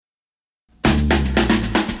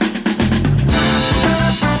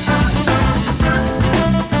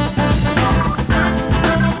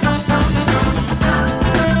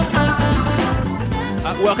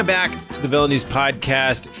Welcome back to the Velo News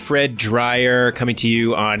Podcast. Fred Dreyer coming to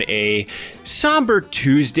you on a somber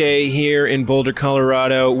Tuesday here in Boulder,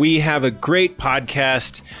 Colorado. We have a great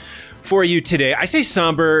podcast for you today. I say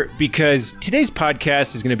somber because today's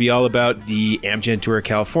podcast is going to be all about the Amgen Tour of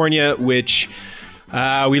California, which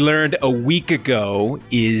we learned a week ago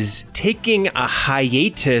is taking a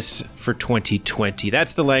hiatus for 2020.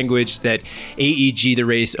 That's the language that AEG, the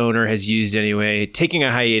race owner, has used anyway. Taking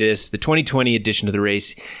a hiatus. The 2020 edition of the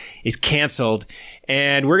race is canceled.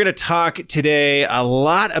 And we're going to talk today a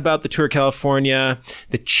lot about the Tour of California,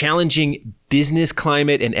 the challenging business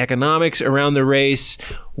climate and economics around the race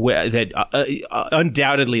that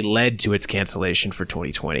undoubtedly led to its cancellation for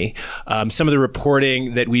 2020. Some of the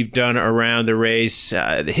reporting that we've done around the race,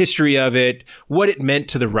 the history of it, what it meant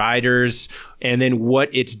to the riders, and then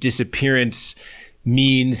what its disappearance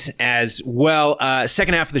means as well.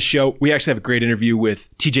 Second half of the show, we actually have a great interview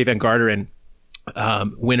with TJ Van Garderen,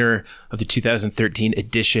 winner of the 2013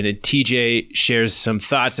 edition. And TJ shares some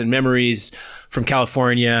thoughts and memories from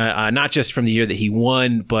California, not just from the year that he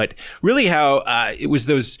won, but really how it was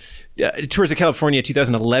those Tours of California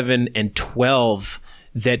 2011 and 12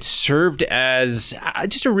 that served as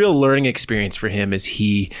just a real learning experience for him as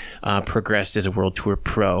he progressed as a World Tour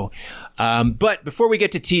pro. But before we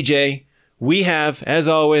get to TJ, we have, as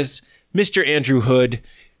always, Mr. Andrew Hood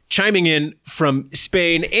chiming in from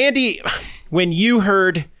Spain. Andy, when you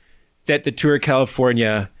heard that the Tour of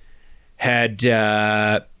California had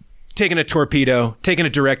taken a torpedo, taken a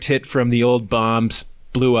direct hit from the old bombs,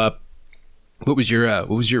 blew up, what was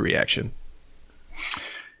your reaction?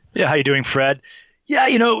 Yeah, how you doing, Fred? Yeah,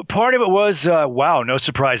 part of it was, wow, no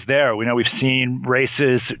surprise there. We know we've seen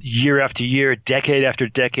races year after year, decade after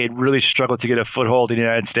decade, really struggle to get a foothold in the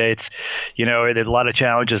United States. There's a lot of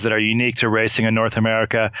challenges that are unique to racing in North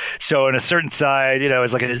America. So on a certain side,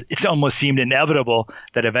 it's almost seemed inevitable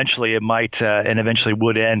that eventually it might and eventually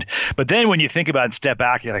would end. But then when you think about it and step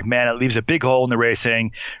back, you're like, man, it leaves a big hole in the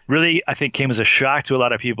racing. Really, I think came as a shock to a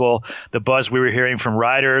lot of people. The buzz we were hearing from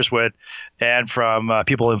riders and from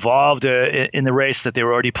people involved in the race that they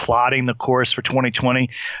were already plotting the course for 2020.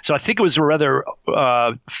 So I think it was a rather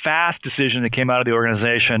fast decision that came out of the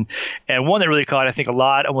organization, and one that really caught, I think,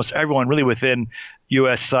 almost everyone really within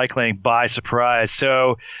U.S. cycling by surprise.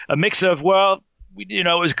 So a mix of, well,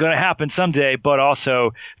 it was going to happen someday, but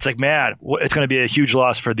also it's like, man, it's going to be a huge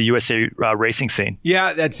loss for the USA racing scene.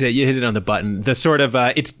 Yeah, that's it. You hit it on the button. The sort of,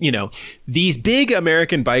 these big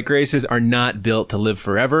American bike races are not built to live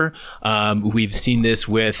forever. We've seen this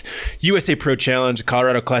with USA Pro Challenge,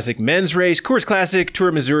 Colorado Classic Men's Race, Coors Classic, Tour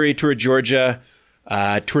of Missouri, Tour of Georgia,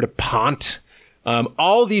 Tour de Pont.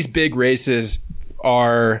 All these big races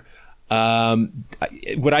are...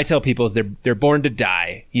 what I tell people is they're born to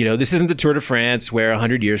die. This isn't the Tour de France where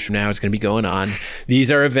 100 years from now it's going to be going on.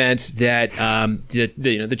 These are events that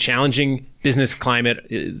the challenging business climate,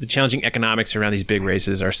 the challenging economics around these big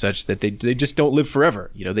races are such that they just don't live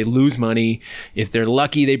forever. They lose money. If they're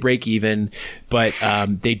lucky, they break even, but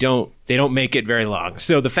they don't make it very long.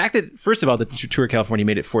 So the fact that, first of all, that the Tour of California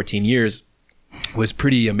made it 14 years was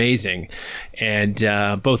pretty amazing. And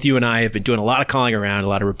both you and I have been doing a lot of calling around, a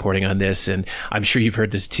lot of reporting on this. And I'm sure you've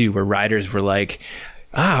heard this too, where riders were like,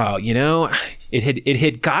 oh, it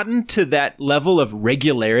had gotten to that level of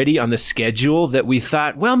regularity on the schedule that we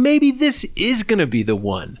thought, well, maybe this is going to be the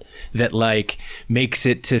one that makes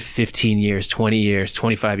it to 15 years, 20 years,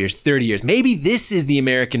 25 years, 30 years. Maybe this is the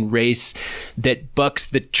American race that bucks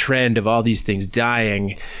the trend of all these things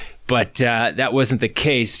dying. But that wasn't the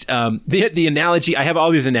case. The analogy, I have all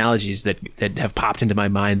these analogies that have popped into my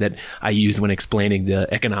mind that I use when explaining the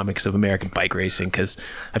economics of American bike racing, because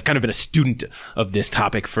I've kind of been a student of this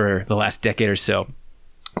topic for the last decade or so.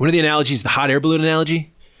 One of the analogies, the hot air balloon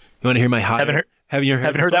analogy. You want to hear my hot air?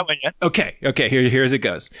 Haven't heard that one yet. Okay, here's it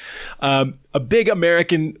goes. A big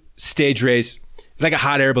American stage race is like a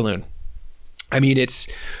hot air balloon. I mean, it's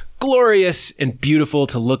glorious and beautiful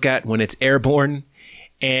to look at when it's airborne.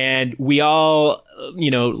 And we all,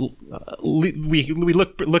 we look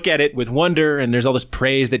at it with wonder, and there's all this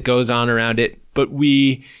praise that goes on around it. But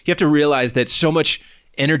you have to realize that so much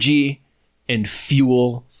energy and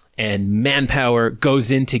fuel and manpower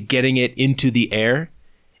goes into getting it into the air.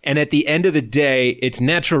 And at the end of the day, its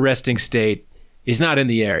natural resting state is not in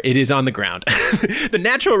the air. It is on the ground. The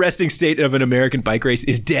natural resting state of an American bike race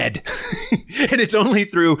is dead. And it's only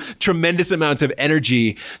through tremendous amounts of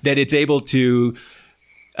energy that it's able to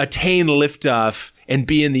attain liftoff and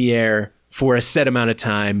be in the air for a set amount of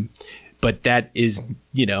time. But that is,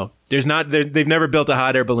 they've never built a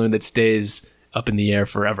hot air balloon that stays up in the air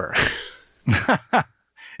forever.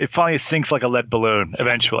 it finally sinks like a lead balloon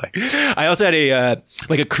eventually. I also had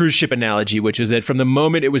a cruise ship analogy, which was that from the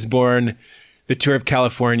moment it was born, the Tour of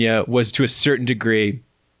California was to a certain degree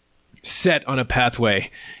set on a pathway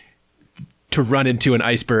to run into an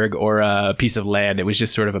iceberg or a piece of land. It was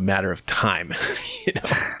just sort of a matter of time.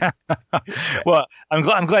 Well,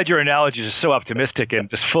 I'm glad your analogy is so optimistic and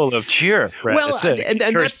just full of cheer, Fred. Well, that's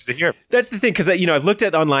the thing, because I've looked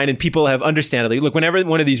at online and people have understandably, look, whenever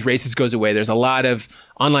one of these races goes away, there's a lot of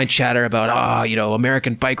online chatter about,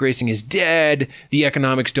 American bike racing is dead. The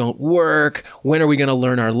economics don't work. When are we going to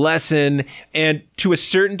learn our lesson? And to a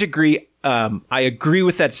certain degree, I agree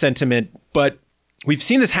with that sentiment, but we've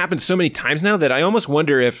seen this happen so many times now that I almost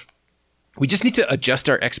wonder if we just need to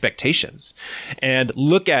adjust our expectations and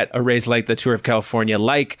look at a race like the Tour of California,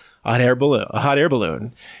 like a hot air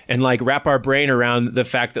balloon, and like wrap our brain around the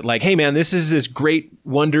fact that like, hey man, this is this great,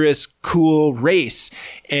 wondrous, cool race,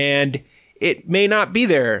 and it may not be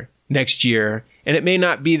there next year, and it may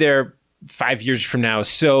not be there 5 years from now.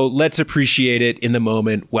 So let's appreciate it in the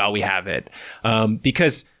moment while we have it.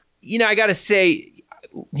 Because, I got to say,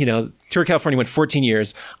 Tour of California went 14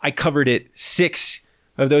 years. I covered it 6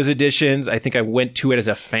 of those editions. I think I went to it as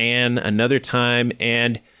a fan another time.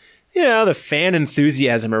 And, the fan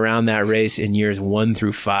enthusiasm around that race in years 1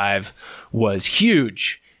 through 5 was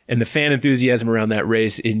huge. And the fan enthusiasm around that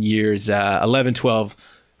race in years 11, 12,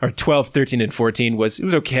 or 12, 13, and 14 was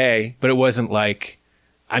okay. But it wasn't like,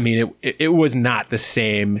 it was not the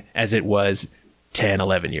same as it was 10,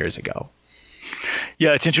 11 years ago.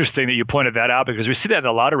 Yeah, it's interesting that you pointed that out, because we see that in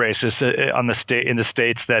a lot of races in the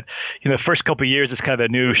States that, the first couple of years it's kind of a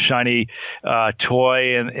new shiny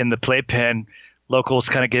toy in the playpen. Locals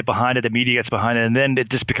kind of get behind it, the media gets behind it, and then it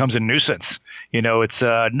just becomes a nuisance. It's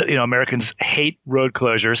Americans hate road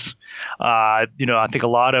closures. I think a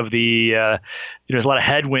lot of there's a lot of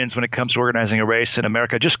headwinds when it comes to organizing a race in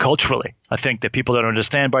America, just culturally. I think that people don't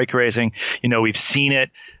understand bike racing. We've seen it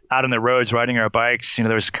out on the roads riding our bikes.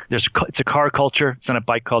 It's a car culture, it's not a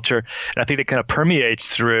bike culture, and I think it kind of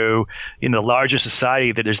permeates through the larger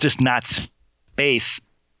society, that there's just not space,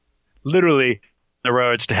 literally, the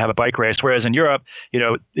roads to have a bike race. Whereas in Europe,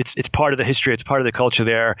 it's part of the history, it's part of the culture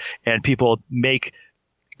there, and people make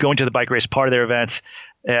going to the bike race part of their events,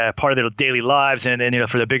 part of their daily lives. And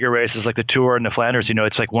for the bigger races like the Tour and the Flanders,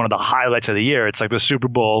 it's like one of the highlights of the year. It's like the Super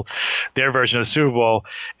Bowl, their version of the Super Bowl.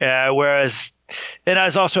 Whereas, and I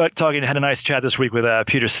was also had a nice chat this week with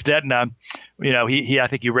Peter Stetina. I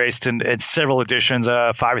think he raced in several editions,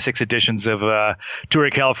 5 or 6 editions of Tour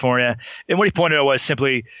of California. And what he pointed out was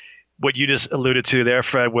simply what you just alluded to there,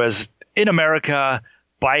 Fred, was in America,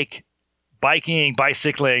 bicycling,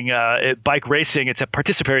 bike racing, it's a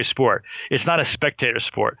participatory sport. It's not a spectator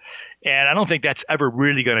sport. And I don't think that's ever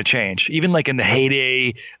really going to change. Even like in the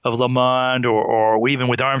heyday of Le Mans or even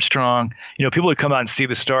with Armstrong, people would come out and see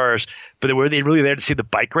the stars, but were they really there to see the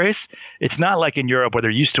bike race? It's not like in Europe where they're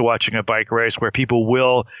used to watching a bike race where people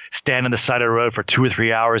will stand on the side of the road for 2 or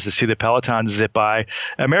 3 hours to see the pelotons zip by.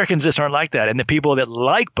 Americans just aren't like that. And the people that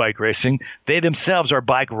like bike racing, they themselves are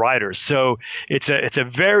bike riders. So it's a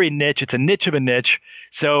very niche. It's a niche of a niche.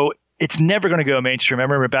 So it's never going to go mainstream. I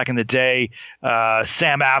remember back in the day,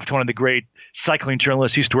 Sam Aft, one of the great cycling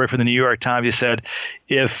journalists, used to work for the New York Times. He said,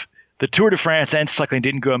 if the Tour de France and cycling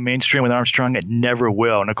didn't go mainstream with Armstrong, it never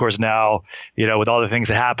will. And of course now, with all the things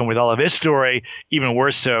that happened with all of his story, even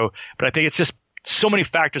worse so. But I think it's just so many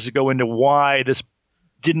factors that go into why this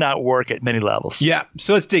did not work at many levels. Yeah.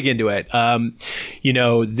 So let's dig into it.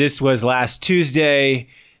 This was last Tuesday.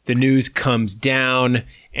 The news comes down,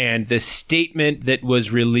 and the statement that was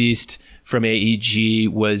released from AEG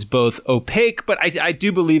was both opaque, but I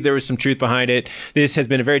do believe there was some truth behind it. This has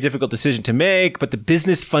been a very difficult decision to make, but the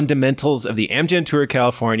business fundamentals of the Amgen Tour of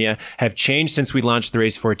California have changed since we launched the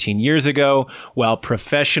race 14 years ago, while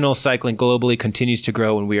professional cycling globally continues to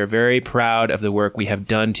grow, and we are very proud of the work we have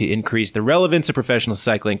done to increase the relevance of professional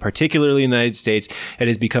cycling, particularly in the United States. It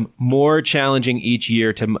has become more challenging each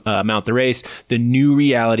year to mount the race. The new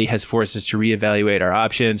reality has forced us to reevaluate our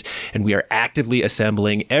options, and we are actively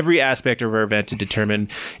assembling every aspect of our event to determine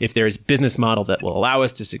if there is a business model that will allow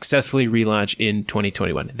us to successfully relaunch in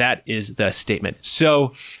 2021. That is the statement.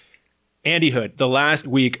 So, Andy Hood, the last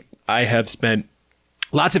week I have spent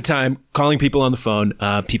lots of time calling people on the phone,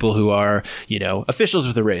 people who are, officials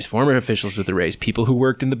with the race, former officials with the race, people who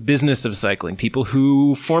worked in the business of cycling, people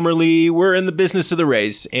who formerly were in the business of the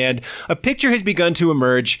race. And a picture has begun to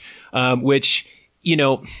emerge, which,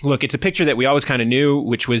 look, it's a picture that we always kind of knew,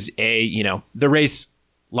 which was the race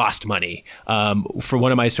lost money. For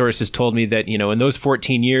one of my sources told me that, in those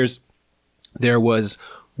 14 years, there was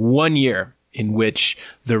 1 year in which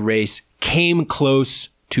the race came close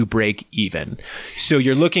to break even. So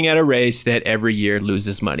you're looking at a race that every year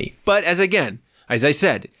loses money. But as I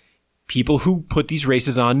said, people who put these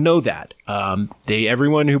races on know that.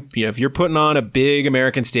 Everyone who, if you're putting on a big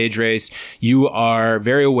American stage race, you are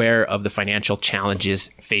very aware of the financial challenges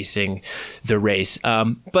facing the race.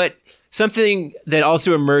 But something that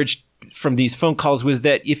also emerged from these phone calls was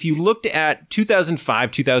that if you looked at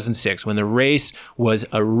 2005, 2006, when the race was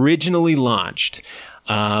originally launched,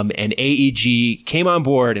 and AEG came on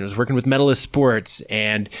board and was working with Medalist Sports,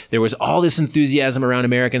 and there was all this enthusiasm around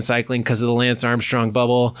American cycling because of the Lance Armstrong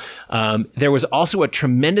bubble. There was also a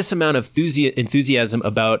tremendous amount of enthusiasm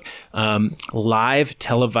about live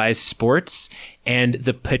televised sports and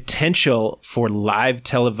the potential for live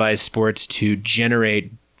televised sports to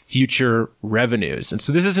generate future revenues. And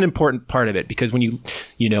so this is an important part of it, because when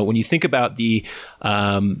you think about the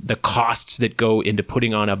costs that go into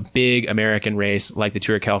putting on a big American race like the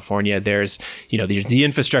Tour of California, there's the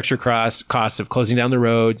infrastructure costs of closing down the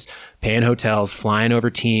roads, paying hotels, flying over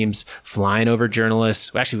teams, flying over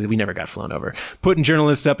journalists. Actually, we never got flown over. Putting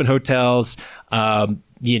journalists up in hotels, having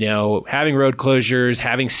road closures,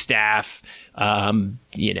 having staff,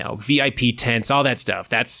 VIP tents, all that stuff.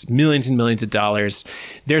 That's millions and millions of dollars.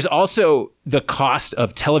 There's also the cost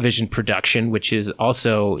of television production, which is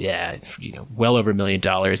also, well over $1 million.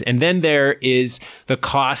 And then there is the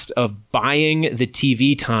cost of buying the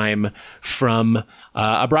TV time from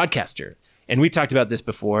a broadcaster. And we talked about this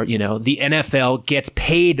before. The NFL gets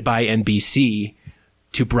paid by NBC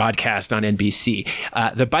to broadcast on NBC.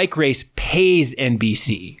 The bike race pays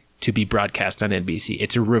NBC to be broadcast on NBC.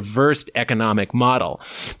 It's a reversed economic model.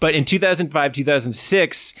 But in 2005,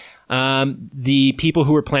 2006, the people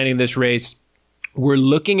who were planning this race were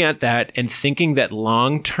looking at that and thinking that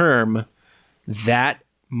long term, that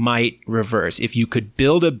might reverse. If you could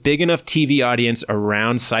build a big enough TV audience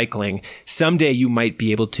around cycling, someday you might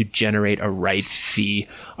be able to generate a rights fee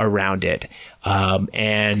around it.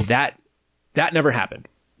 And that never happened.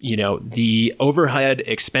 The overhead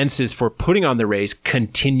expenses for putting on the race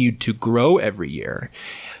continued to grow every year.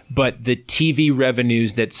 But the TV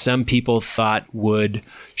revenues that some people thought would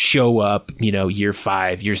show up, year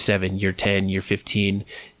 5, year 7, year 10, year 15,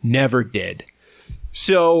 never did.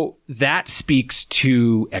 So that speaks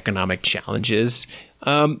to economic challenges.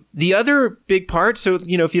 The other big part, so,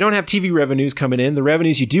 if you don't have TV revenues coming in, the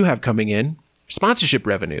revenues you do have coming in, sponsorship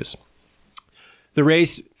revenues. The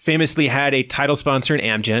race famously had a title sponsor in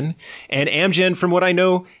Amgen, and Amgen, from what I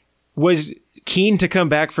know, was keen to come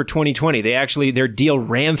back for 2020. Their deal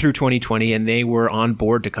ran through 2020, and they were on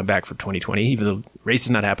board to come back for 2020, even though the race is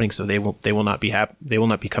not happening, so they will not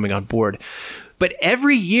be coming on board. But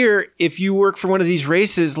every year, if you work for one of these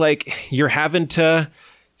races, you're having to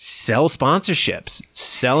sell enough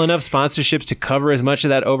sponsorships to cover as much of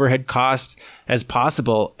that overhead cost as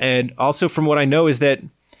possible. And also, from what I know, is that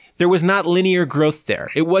there was not linear growth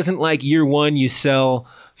there. It wasn't like year 1, you sell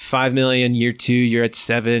 5 million, year 2, you're at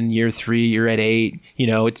 7, year 3, you're at 8.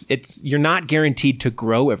 You're not guaranteed to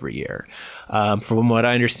grow every year. From what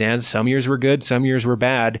I understand, some years were good, some years were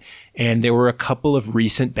bad. And there were a couple of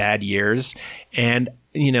recent bad years. And,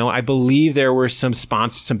 I believe there were some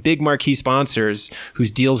big marquee sponsors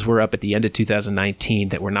whose deals were up at the end of 2019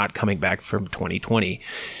 that were not coming back from 2020.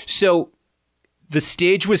 So the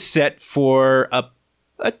stage was set for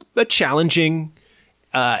a challenging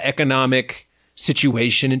economic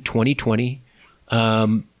situation in 2020.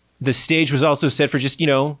 The stage was also set for just,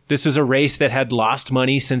 this was a race that had lost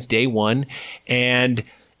money since day one. And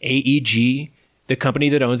AEG, the company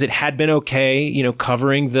that owns it, had been okay,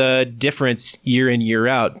 covering the difference year in, year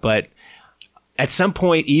out. But at some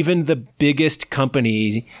point, even the biggest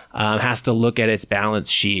company has to look at its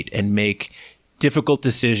balance sheet and make difficult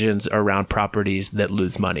decisions around properties that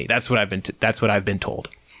lose money. That's what I've been told.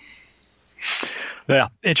 Yeah,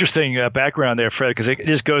 interesting background there, Fred, because it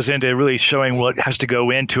just goes into really showing what has to go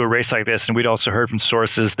into a race like this. And we'd also heard from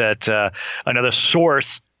sources that another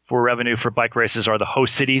source for revenue for bike races are the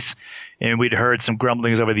host cities. And we'd heard some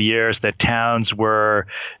grumblings over the years that towns were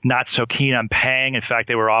not so keen on paying. In fact,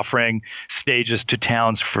 they were offering stages to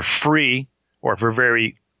towns for free or for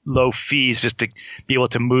very low fees just to be able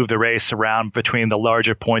to move the race around between the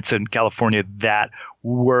larger points in California that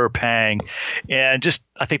were paying. And just,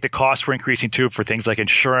 I think the costs were increasing too for things like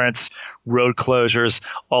insurance, road closures,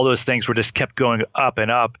 all those things were just kept going up and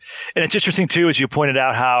up. And it's interesting too, as you pointed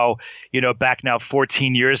out, how, back now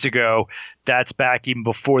 14 years ago, that's back even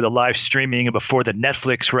before the live streaming and before the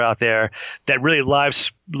Netflix were out there, that really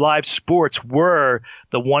live sports were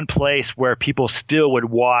the one place where people still would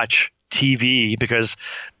watch TV, because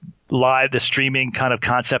live, the streaming kind of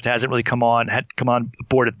concept hasn't really come on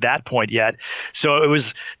board at that point yet. So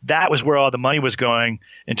that was where all the money was going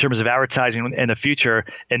in terms of advertising in the future.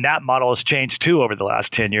 And that model has changed too over the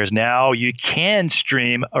last 10 years. Now you can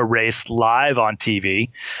stream a race live on TV,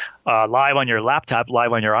 live on your laptop,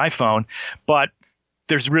 live on your iPhone, but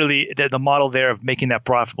there's really the model there of making that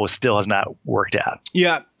profitable still has not worked out.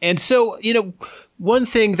 Yeah. And so, one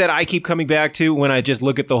thing that I keep coming back to when I just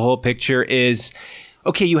look at the whole picture is,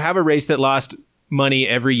 okay, you have a race that lost money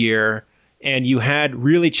every year, and you had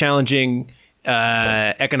really challenging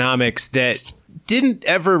economics that didn't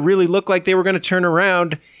ever really look like they were going to turn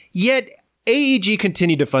around, yet AEG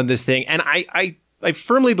continued to fund this thing. And I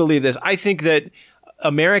firmly believe this. I think that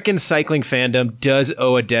American cycling fandom does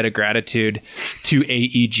owe a debt of gratitude to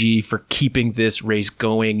AEG for keeping this race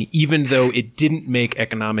going, even though it didn't make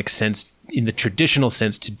economic sense in the traditional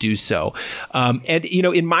sense to do so. And,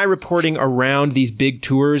 in my reporting around these big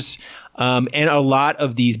tours and a lot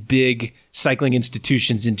of these big cycling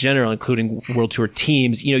institutions in general, including World Tour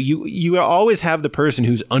teams, you always have the person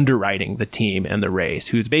who's underwriting the team and the race,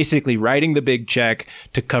 who's basically writing the big check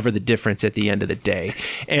to cover the difference at the end of the day.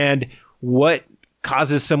 And what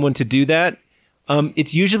causes someone to do that?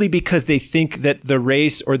 It's usually because they think that the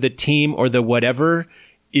race or the team or the whatever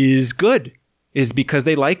is good, is because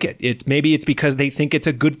they like it. Maybe it's because they think it's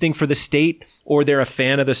a good thing for the state, or they're a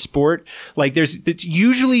fan of the sport. Like it's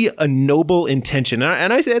usually a noble intention.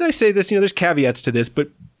 And I say this, there's caveats to this, but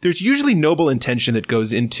there's usually noble intention that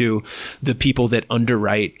goes into the people that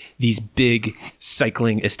underwrite these big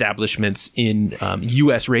cycling establishments in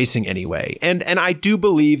U.S. racing anyway. And I do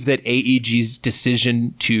believe that AEG's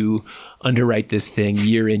decision to underwrite this thing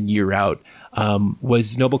year in, year out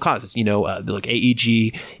was noble causes. Look,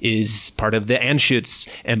 AEG is part of the Anschutz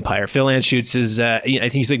empire. Phil Anschutz is, I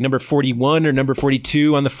think he's like number 41 or number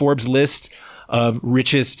 42 on the Forbes list of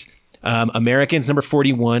richest Americans, number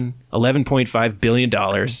 41, $11.5 billion.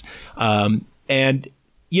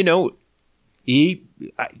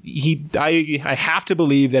 I have to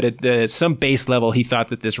believe that at some base level, he thought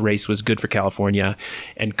that this race was good for California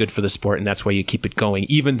and good for the sport. And that's why you keep it going,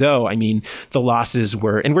 even though, the losses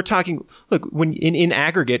were, and we're talking, look, when in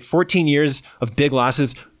aggregate, 14 years of big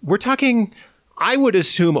losses, we're talking, I would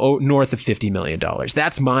assume north of $50 million.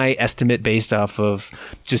 That's my estimate based off of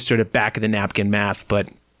just sort of back of the napkin math. But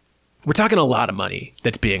we're talking a lot of money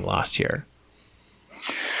that's being lost here.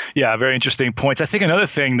 Yeah, very interesting points. I think another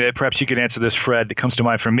thing that perhaps you could answer this, Fred, that comes to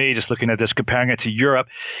mind for me, just looking at this, comparing it to Europe.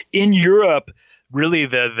 In Europe, really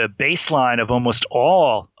the baseline of almost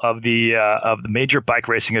all of the major bike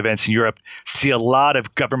racing events in Europe see a lot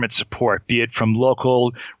of government support, be it from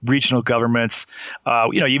local, regional governments.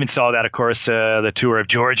 You even saw that, of course, the Tour of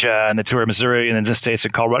Georgia and the Tour of Missouri and then the states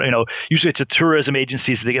of Colorado. Usually it's the tourism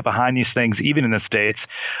agencies that get behind these things, even in the states.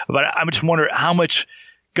 But I just wonder how much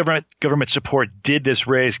government support did this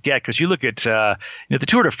race get? Because you look at the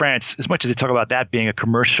Tour de France, as much as they talk about that being a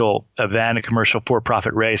commercial event, a commercial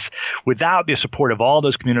for-profit race, without the support of all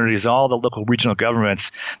those communities, all the local regional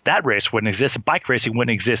governments, that race wouldn't exist. Bike racing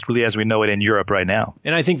wouldn't exist really as we know it in Europe right now.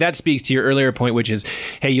 And I think that speaks to your earlier point, which is,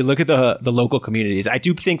 hey, you look at the local communities. I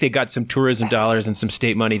do think they got some tourism dollars and some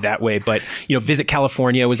state money that way. But, Visit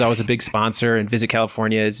California was always a big sponsor, and Visit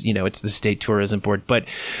California is, it's the state tourism board. But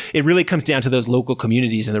it really comes down to those local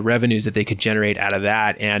communities and the revenues that they could generate out of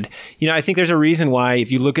that. And, I think there's a reason why,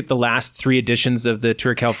 if you look at the last 3 editions of the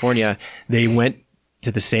Tour of California, they went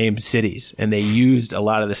to the same cities and they used a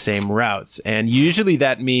lot of the same routes. And usually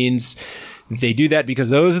that means they do that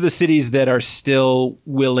because those are the cities that are still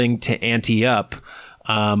willing to ante up.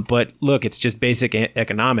 But look, it's just basic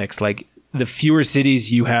economics. Like, the fewer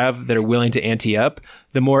cities you have that are willing to ante up,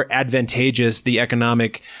 the more advantageous the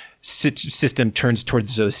economic system turns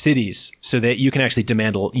towards those cities, so that you can actually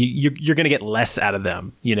demand, you're going to get less out of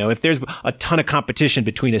them. If there's a ton of competition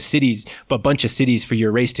between a bunch of cities for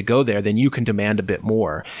your race to go there, then you can demand a bit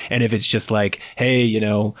more. And if it's just like, hey,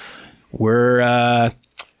 we're,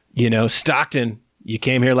 Stockton, you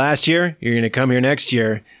came here last year, you're going to come here next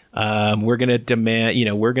year. We're going to demand,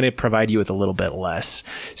 we're going to provide you with a little bit less.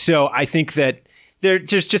 So I think that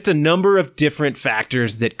there's just a number of different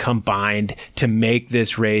factors that combined to make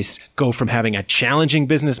this race go from having a challenging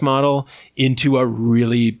business model into a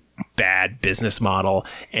really bad business model.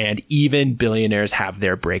 And even billionaires have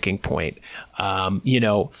their breaking point.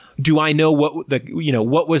 Do I know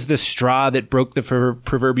what was the straw that broke the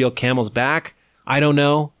proverbial camel's back? I don't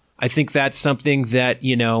know. I think that's something that,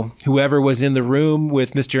 whoever was in the room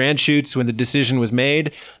with Mr. Anschutz when the decision was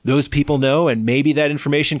made, those people know, and maybe that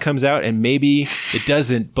information comes out and maybe it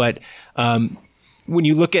doesn't. But when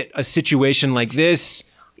you look at a situation like this,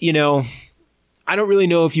 I don't really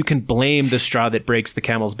know if you can blame the straw that breaks the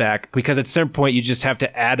camel's back, because at some point you just have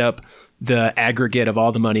to add up the aggregate of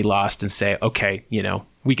all the money lost and say, okay,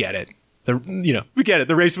 we get it. We get it.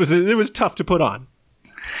 The race was tough to put on.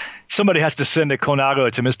 Somebody has to send a Colnago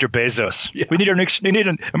to Mr. Bezos. Yeah. We need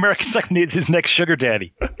an American cycling needs his next sugar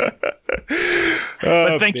daddy.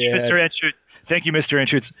 But thank you, Mr. Anschutz. Thank you, Mr.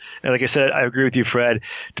 Anschutz. And like I said, I agree with you, Fred.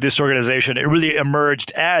 To this organization, it really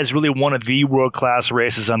emerged as really one of the world-class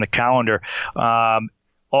races on the calendar.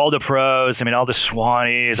 All the pros, all the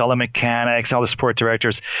Swannies, all the mechanics, all the sport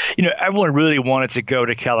directors, everyone really wanted to go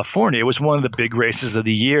to California. It was one of the big races of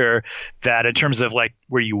the year that, in terms of like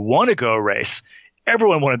where you want to go race,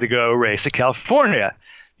 everyone wanted to go race at California.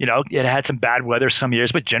 It had some bad weather some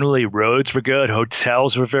years, but generally roads were good.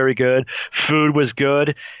 Hotels were very good. Food was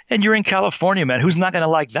good. And you're in California, man. Who's not going to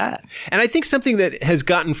like that? And I think something that has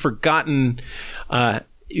gotten forgotten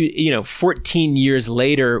 14 years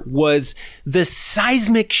later was the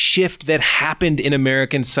seismic shift that happened in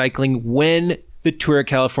American cycling when the Tour of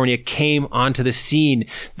California came onto the scene.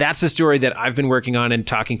 That's a story that I've been working on and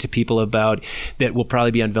talking to people about that will probably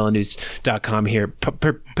be on VeloNews.com here,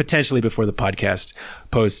 potentially before the podcast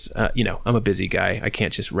posts. I'm a busy guy. I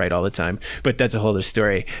can't just write all the time, but that's a whole other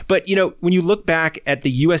story. But, when you look back at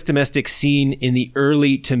the U.S. domestic scene in the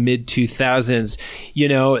early to mid 2000s,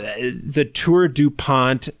 the Tour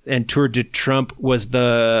DuPont and Tour de Trump was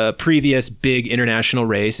the previous big international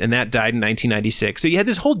race, and that died in 1996. So you had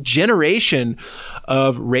this whole generation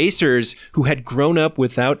of racers who had grown up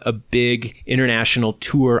without a big international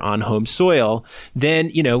tour on home soil. Then,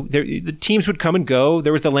 the teams would come and go.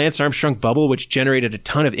 There was the Lance Armstrong bubble, which generated a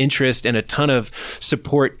ton of interest and a ton of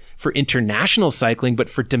support for international cycling. But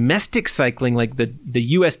for domestic cycling, like the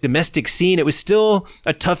U.S. domestic scene, it was still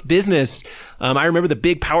a tough business. I remember the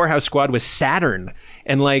big powerhouse squad was Saturn,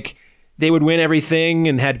 and they would win everything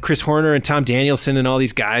and had Chris Horner and Tom Danielson and all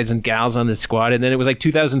these guys and gals on the squad. And then it was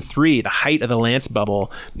 2003, the height of the Lance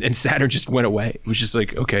bubble, and Saturn just went away. It was just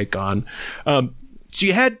okay, gone. So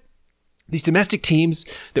you had these domestic teams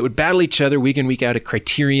that would battle each other week in, week out at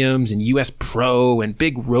criteriums and US Pro and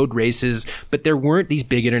big road races, but there weren't these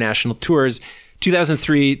big international tours.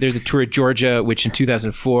 2003, there's the Tour of Georgia, which in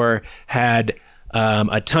 2004 had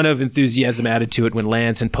a ton of enthusiasm added to it when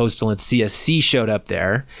Lance and Postal and CSC showed up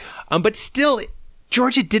there. But still,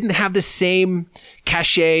 Georgia didn't have the same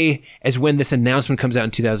cachet as when this announcement comes out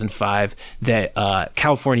in 2005 that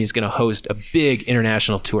California is going to host a big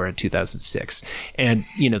international tour in 2006. And,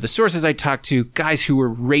 the sources I talked to, guys who were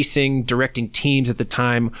racing, directing teams at the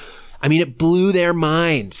time, it blew their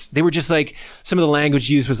minds. They were just some of the language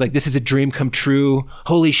used was this is a dream come true.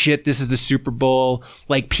 Holy shit, this is the Super Bowl.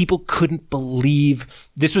 People couldn't believe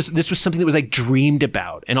this was something that was dreamed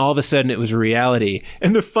about. And all of a sudden it was a reality.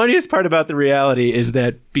 And the funniest part about the reality is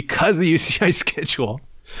that because the UCI schedule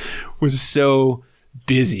was so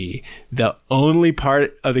busy, the only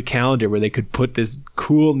part of the calendar where they could put this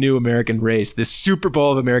cool new American race, this Super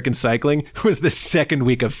Bowl of American cycling, was the second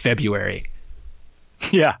week of February.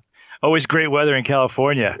 Yeah. Always great weather in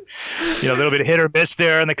California. A little bit of hit or miss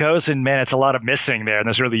there on the coast, and man, it's a lot of missing there in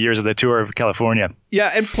those early years of the Tour of California.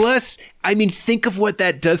 Yeah, and plus, think of what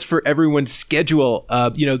that does for everyone's schedule.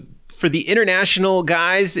 For the international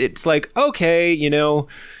guys, it's okay,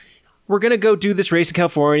 we're going to go do this race in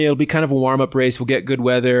California. It'll be kind of a warm-up race. We'll get good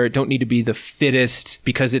weather. Don't need to be the fittest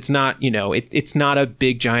because it's not, it's not a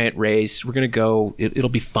big, giant race. We're going to go. It'll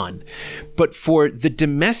be fun. But for the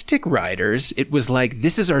domestic riders, it was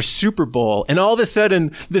this is our Super Bowl. And all of a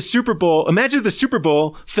sudden, the Super Bowl, imagine if the Super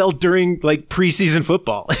Bowl fell during preseason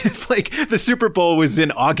football. If the Super Bowl was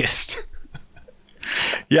in August.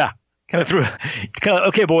 Yeah.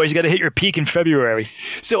 Okay, boys, you got to hit your peak in February.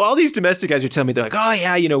 So all these domestic guys are telling me, they're oh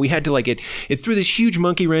yeah, we had to it threw this huge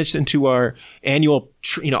monkey wrench into our annual,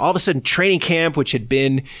 all of a sudden training camp, which had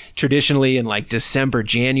been traditionally in December,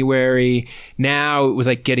 January. Now it was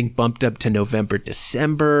getting bumped up to November,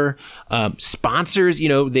 December. Sponsors,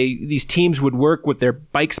 these teams would work with their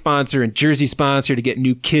bike sponsor and jersey sponsor to get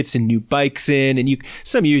new kits and new bikes in. And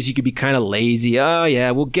some years you could be kind of lazy. Oh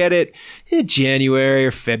yeah, we'll get it in January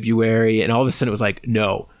or February. And all of a sudden it was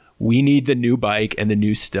no, we need the new bike and the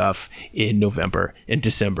new stuff in November and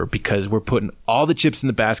December because we're putting all the chips in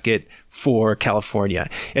the basket for California.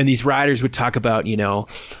 And these riders would talk about,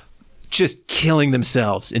 just killing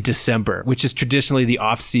themselves in December, which is traditionally the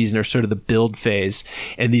off season or sort of the build phase.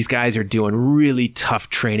 And these guys are doing really tough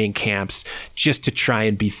training camps just to try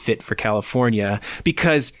and be fit for California,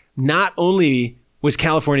 because not only was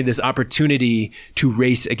California this opportunity to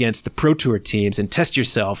race against the Pro Tour teams and test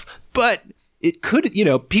yourself, but it could,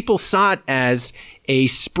 people saw it as a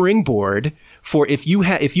springboard for if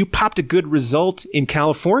you popped a good result in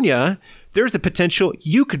California, there's the potential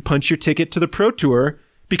you could punch your ticket to the Pro Tour,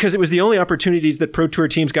 because it was the only opportunities that Pro Tour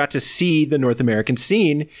teams got to see the North American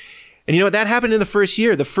scene. And you know what? That happened in the first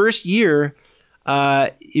year. The first year,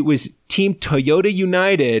 it was Team Toyota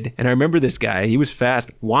United, and I remember this guy. He was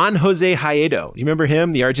fast. Juan Jose Haedo. You remember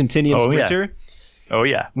him, the Argentinian sprinter? Yeah. Oh,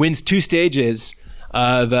 yeah. Wins 2 stages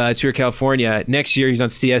of Tour California. Next year, he's on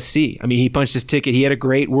CSC. I mean, he punched his ticket. He had a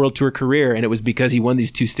great World Tour career, and it was because he won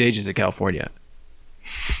these 2 stages at California.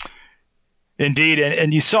 Indeed,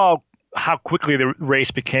 and you saw how quickly the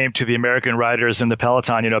race became to the American riders in the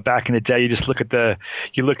peloton. You know, back in the day, you just look at the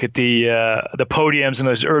podiums in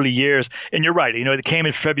those early years, and you're right. You know, it came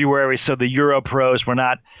in February, so the Euro pros were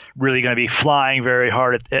not really going to be flying very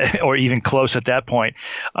hard or even close at that point.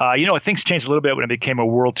 You know, things changed a little bit when it became a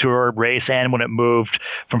World Tour race, and when it moved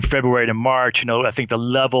from February to March. You know, I think the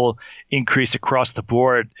level increased across the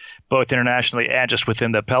board, both internationally and just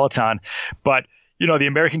within the peloton. But you know, the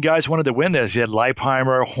American guys wanted to win this. You had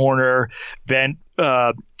Leipheimer, Horner, Van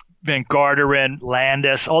Garderen,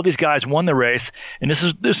 Landis. All these guys won the race, and this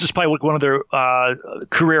is probably one of their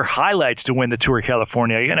career highlights to win the Tour of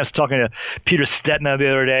California. Again, I was talking to Peter Stetina the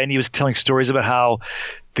other day, and he was telling stories about how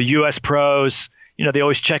the U.S. pros, you know, they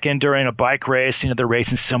always check in during a bike race. You know, they're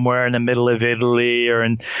racing somewhere in the middle of Italy or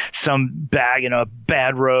in some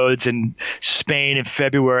bad roads in Spain in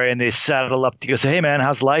February, and they saddle up to go say, "Hey, man,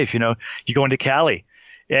 how's life? You know, you going to Cali?"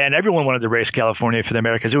 And everyone wanted to race California for the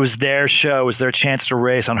Americans. It was their show. It was their chance to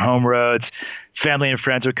race on home roads. Family and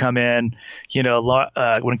friends would come in. You know,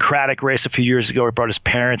 when Craddock raced a few years ago, he brought his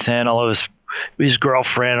parents in, all of his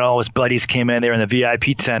girlfriend, all his buddies came in there in the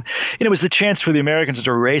VIP tent. And it was the chance for the Americans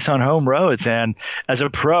to race on home roads. And as a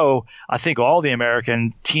pro, I think all the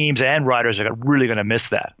American teams and riders are really going to miss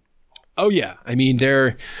that. Oh, yeah. I mean,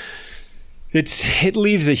 it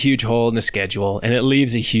leaves a huge hole in the schedule, and it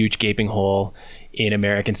leaves a huge gaping hole in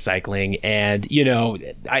American cycling. And, you know,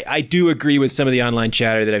 I do agree with some of the online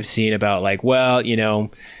chatter that I've seen about like, well, you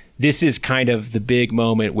know, this is kind of the big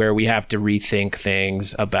moment where we have to rethink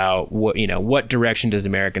things about what direction does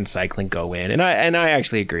American cycling go in. And I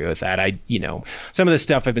actually agree with that. Some of the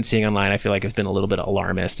stuff I've been seeing online, I feel like it's been a little bit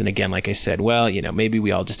alarmist. And again, like I said, well, you know, maybe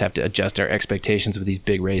we all just have to adjust our expectations with these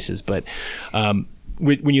big races. But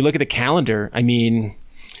when you look at the calendar, I mean,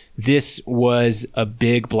 this was a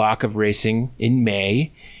big block of racing in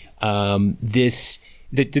May.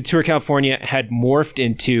 The Tour of California had morphed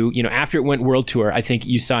into, you know, after it went World Tour, I think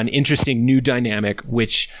you saw an interesting new dynamic,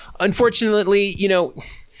 which unfortunately, you know,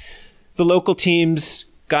 the local teams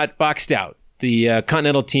got boxed out. The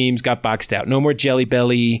continental teams got boxed out. No more Jelly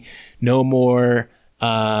Belly, no more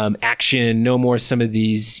action, no more some of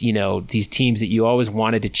these, you know, these teams that you always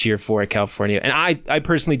wanted to cheer for at California. And I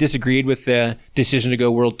personally disagreed with the decision to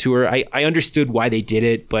go World Tour. I understood why they did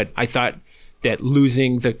it, but I thought that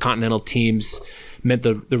losing the continental teams meant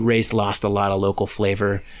the race lost a lot of local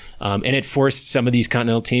flavor. And it forced some of these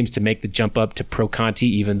continental teams to make the jump up to Pro Conti,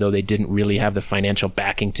 even though they didn't really have the financial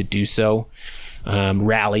backing to do so.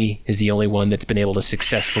 Rally is the only one that's been able to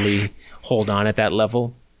successfully hold on at that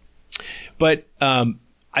level. But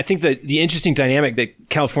I think that the interesting dynamic that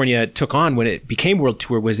California took on when it became World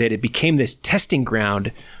Tour was that it became this testing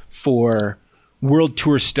ground for World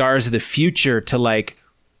Tour stars of the future to like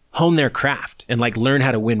hone their craft and like learn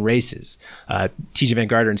how to win races. TJ Van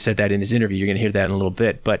Garderen said that in his interview. You're going to hear that in a little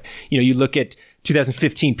bit. But, you know, you look at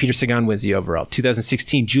 2015, Peter Sagan wins the overall.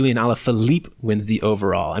 2016, Julian Alaphilippe wins the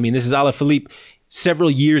overall. I mean, this is Alaphilippe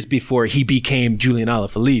several years before he became Julian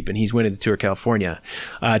Alaphilippe, and he's winning the Tour of California.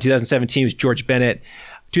 2017 was George Bennett.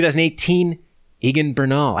 2018, Egan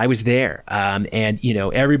Bernal. I was there. And, you know,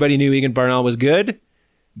 everybody knew Egan Bernal was good,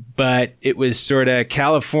 but it was sort of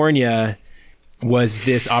California was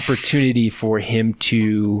this opportunity for him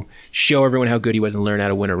to show everyone how good he was and learn how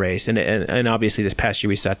to win a race. And obviously this past year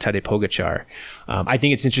we saw Tadej Pogačar. I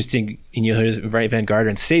think it's interesting, and you'll hear Van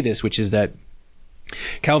Garderen say this, which is that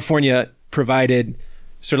California provided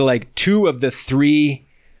sort of like 2 of the 3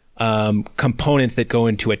 components that go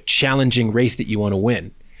into a challenging race that you want to win.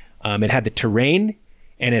 It had the terrain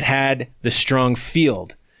and it had the strong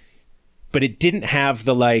field, but it didn't have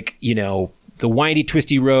the, like, you know, the windy,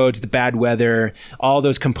 twisty roads, the bad weather, all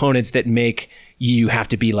those components that make you have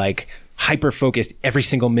to be like hyper focused every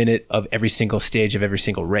single minute of every single stage of every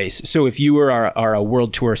single race. So if you are a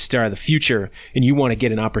World Tour star of the future and you want to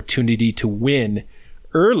get an opportunity to win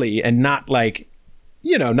early and not like,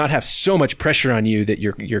 you know, not have so much pressure on you that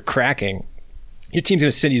you're cracking, your team's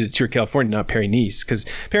going to send you to the Tour of California, not Paris-Nice, because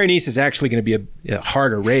Paris-Nice is actually going to be a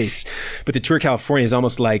harder race. But the Tour of California is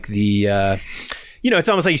almost like the it's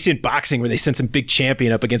almost like you see in boxing where they send some big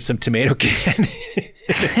champion up against some tomato can.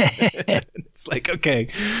 It's like, okay,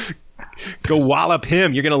 go wallop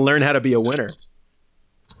him. You're going to learn how to be a winner.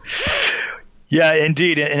 Yeah,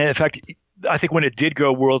 indeed. And in fact, I think when it did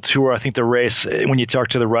go World Tour, I think the race, when you talk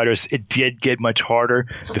to the riders, it did get much harder.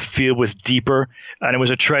 The field was deeper, and it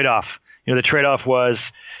was a trade-off. The trade-off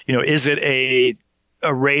was, is it a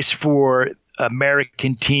race for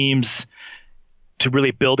American teams to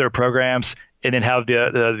really build their programs and then have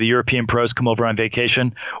the European pros come over on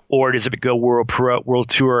vacation, or does it go World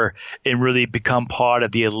Tour and really become part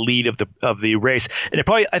of the elite of the race? And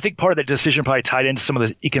I think part of the decision probably tied into some of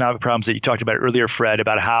the economic problems that you talked about earlier, Fred,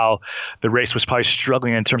 about how the race was probably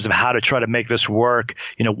struggling in terms of how to try to make this work.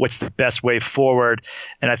 What's the best way forward?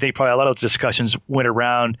 And I think probably a lot of those discussions went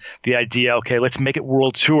around the idea, okay, let's make it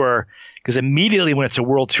World Tour. Because immediately when it's a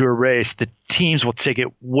World Tour race, the teams will take it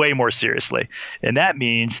way more seriously. And that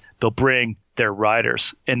means they'll bring their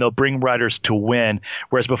riders, and they'll bring riders to win.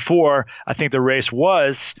 Whereas before, I think the race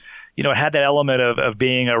was, it had that element of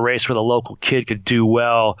being a race where the local kid could do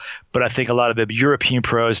well. But I think a lot of the European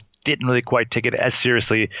pros didn't really quite take it as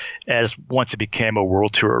seriously as once it became a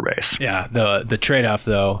World Tour race. Yeah, the trade-off,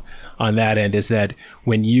 though, on that end is that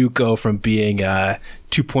when you go from being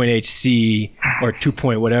 2.HC or 2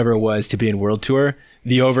 whatever it was to being World Tour,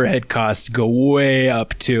 the overhead costs go way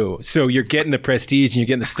up too. So you're getting the prestige and you're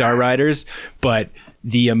getting the star riders, but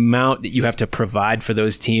the amount that you have to provide for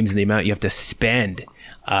those teams and the amount you have to spend,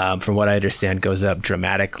 from what I understand, goes up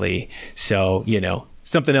dramatically. So,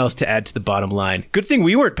 something else to add to the bottom line. Good thing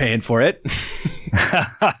we weren't paying for it.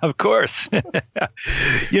 Of course. But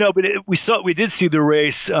we did see the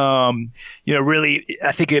race, really,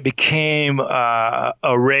 I think it became a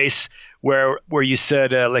race where you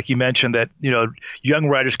said, like you mentioned, that young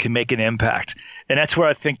riders can make an impact, and that's where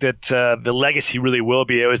I think that the legacy really will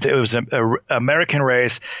be. It was an American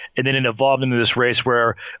race, and then it evolved into this race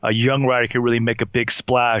where a young rider could really make a big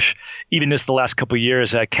splash. Even just the last couple of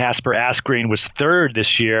years, Casper Asgreen was third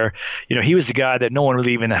this year. He was the guy that no one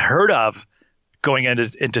really even heard of going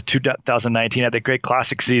into 2019, had that great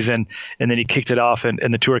classic season, and then he kicked it off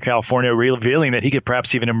in the Tour of California, revealing that he could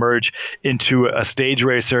perhaps even emerge into a stage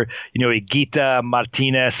racer. Higuita,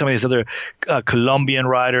 Martinez, some of these other Colombian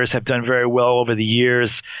riders have done very well over the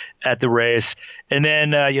years at the race. And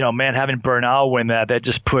then, having Bernal win that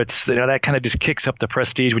just puts, that kind of just kicks up the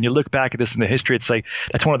prestige. When you look back at this in the history, it's like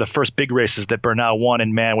that's one of the first big races that Bernal won.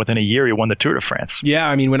 And within a year, he won the Tour de France. Yeah,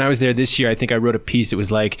 I mean, when I was there this year, I think I wrote a piece. It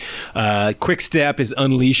was like, Quick Step is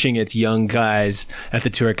unleashing its young guys at the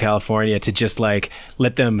Tour of California to just let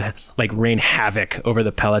them rain havoc over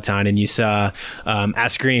the peloton. And you saw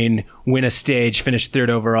Asgreen win a stage, finish third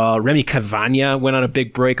overall. Remy Cavagna went on a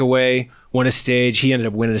big breakaway, won a stage. He ended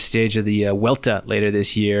up winning a stage of the Vuelta later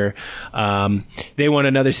this year. They won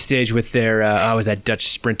another stage with their, was that Dutch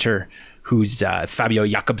sprinter who's Fabio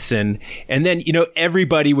Jakobsen. And then,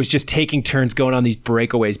 everybody was just taking turns going on these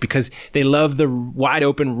breakaways because they love the wide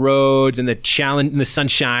open roads and the challenge and the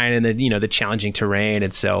sunshine and the challenging terrain.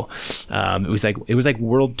 And so it was like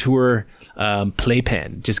World Tour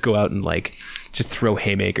playpen. Just go out and just throw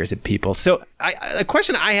haymakers at people. So a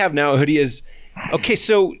question I have now, Hoodie, is, okay,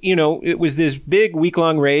 so, it was this big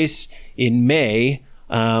week-long race in May.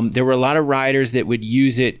 There were a lot of riders that would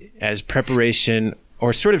use it as preparation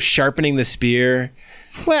or sort of sharpening the spear.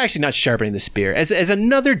 Well, actually not sharpening the spear, as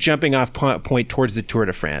another jumping off point towards the Tour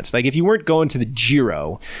de France. Like if you weren't going to the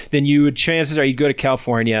Giro, then chances are you'd go to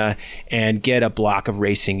California and get a block of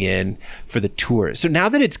racing in for the Tour. So now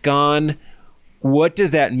that it's gone, what does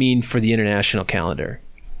that mean for the international calendar?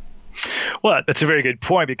 Well, that's a very good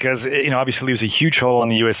point because obviously leaves a huge hole in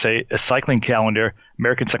the USA cycling calendar,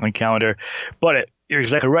 American cycling calendar, but you're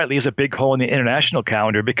exactly right. It leaves a big hole in the international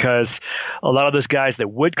calendar because a lot of those guys that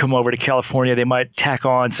would come over to California, they might tack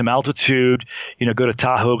on some altitude, go to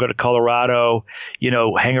Tahoe, go to Colorado,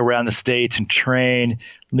 hang around the States and train,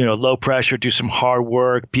 low pressure, do some hard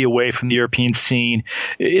work, be away from the European scene.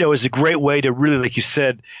 It was a great way to really, like you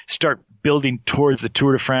said, start building towards the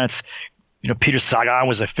Tour de France. Peter Sagan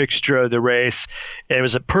was a fixture of the race. And it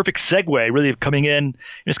was a perfect segue, really, of coming in.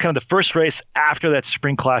 It's kind of the first race after that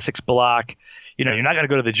Spring Classics block. You're not going to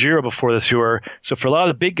go to the Giro before the Tour. So for a lot of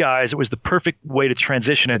the big guys, it was the perfect way to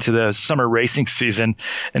transition into the summer racing season.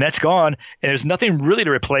 And that's gone. And there's nothing really to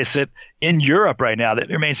replace it in Europe right now. That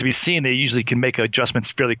remains to be seen. They usually can make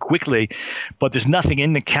adjustments fairly quickly. But there's nothing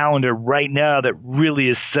in the calendar right now that really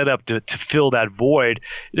is set up to fill that void.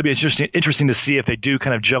 It'll be interesting to see if they do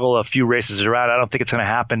kind of juggle a few races around. I don't think it's going to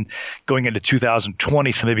happen going into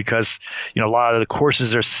 2020 simply because, a lot of the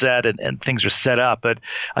courses are set and things are set up. But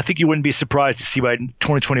I think you wouldn't be surprised to see by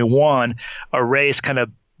 2021 a race kind of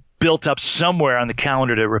built up somewhere on the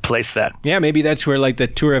calendar to replace that. Yeah, maybe that's where like the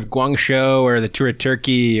Tour of Guangzhou or the Tour of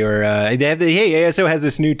Turkey or they have ASO has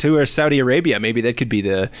this new tour Saudi Arabia. Maybe that could be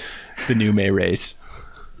the new May race.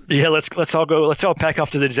 Yeah, let's all go. Let's all pack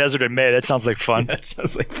off to the desert in May. That sounds like fun. That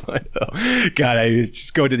sounds like fun. Oh, God, I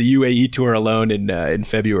just go to the UAE tour alone in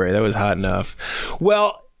February. That was hot enough.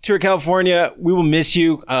 Well, Tour of California, we will miss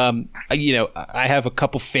you. I have a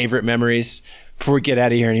couple favorite memories. Before we get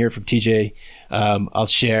out of here and hear from TJ, I'll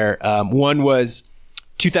share. One was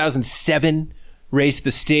 2007 race.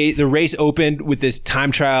 The race opened with this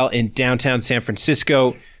time trial in downtown San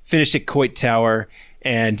Francisco, finished at Coit Tower,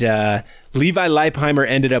 and Levi Leipheimer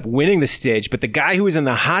ended up winning the stage. But the guy who was in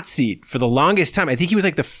the hot seat for the longest time, I think he was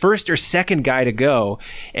like the first or second guy to go,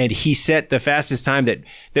 and he set the fastest time that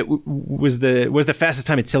was the fastest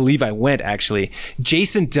time until Levi went, actually.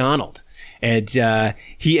 Jason Donald. And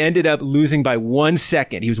he ended up losing by 1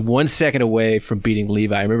 second. He was 1 second away from beating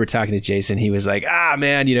Levi. I remember talking to Jason. He was like,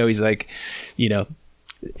 man, he's like,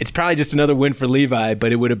 it's probably just another win for Levi,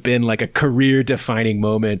 but it would have been like a career-defining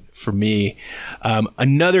moment for me.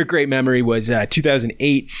 Another great memory was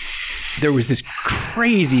 2008. There was this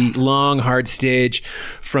crazy long, hard stage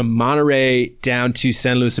from Monterey down to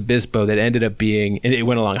San Luis Obispo that ended up being, and it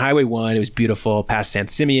went along Highway 1. It was beautiful, past San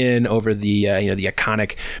Simeon, over the the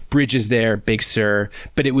iconic bridges there, Big Sur.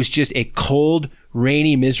 But it was just a cold,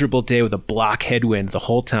 rainy, miserable day with a block headwind the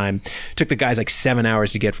whole time. It took the guys like 7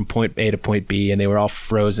 hours to get from point A to point B, and they were all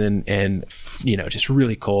frozen and just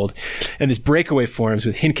really cold. And this breakaway forms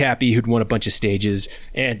with Hincapie, who'd won a bunch of stages,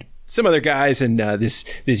 and some other guys, and this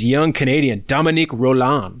young Canadian, Dominique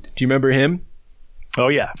Roland. Do you remember him? Oh,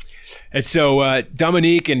 yeah. And so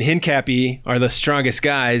Dominique and Hincapie are the strongest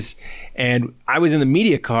guys, and I was in the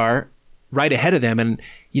media car right ahead of them, and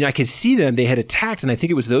I could see them. They had attacked, and I think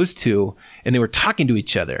it was those two, and they were talking to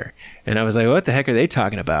each other. And I was like, what the heck are they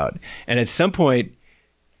talking about? And at some point,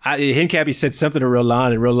 Hincapie said something to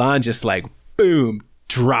Roland, and Roland just like, boom,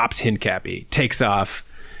 drops Hincapie, takes off,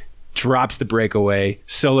 drops the breakaway,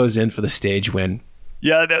 solos in for the stage win.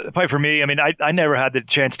 Yeah, probably for me. I mean, I never had the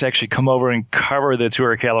chance to actually come over and cover the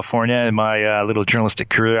Tour of California in my little journalistic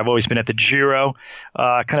career. I've always been at the Giro.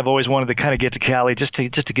 Kind of always wanted to kind of get to Cali just to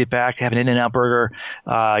get back, have an In-N-Out burger,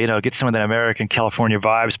 get some of that American California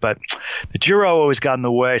vibes. But the Giro always got in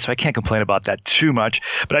the way, so I can't complain about that too much.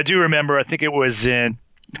 But I do remember, I think it was in,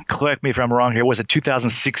 correct me if I'm wrong here, was it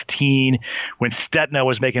 2016 when Stetina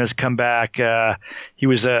was making his comeback? He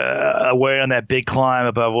was away on that big climb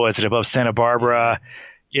above Santa Barbara.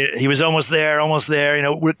 He was almost there,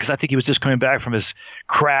 because I think he was just coming back from his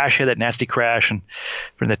crash. He had that nasty crash, and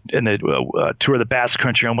in the Tour of the Basque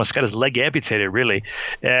Country, almost got his leg amputated, really.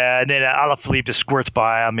 And then Alaphilippe just squirts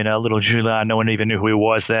by him, little Julien. No one even knew who he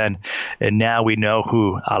was then, and now we know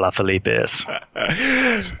who Alaphilippe is.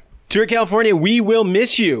 Tour of California, we will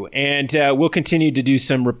miss you, and we'll continue to do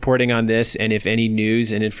some reporting on this. And if any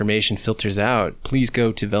news and information filters out, please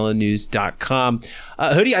go to velonews.com.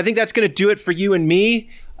 Hoodie, I think that's going to do it for you and me.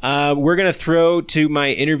 We're going to throw to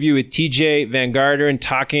my interview with TJ Van Garderen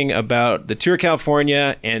talking about the Tour of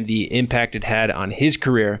California and the impact it had on his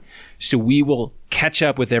career. So we will catch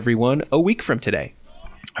up with everyone a week from today.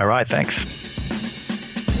 All right, thanks.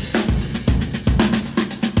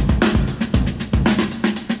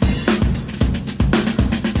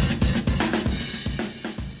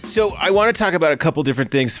 So I want to talk about a couple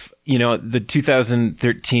different things, the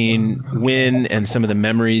 2013 win and some of the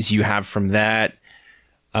memories you have from that.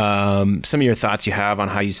 Some of your thoughts you have on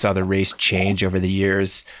how you saw the race change over the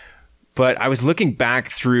years. But I was looking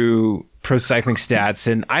back through Pro Cycling Stats,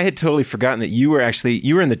 and I had totally forgotten that you were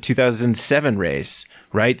in the 2007 race,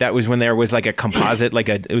 right? That was when there was like a composite,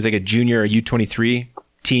 it was like a junior or U23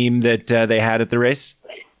 team that they had at the race.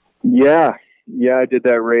 Yeah. Yeah, I did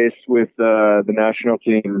that race with the national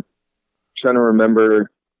team. Trying to remember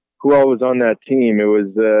who all was on that team.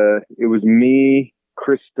 It was me,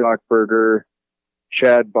 Chris Stockberger,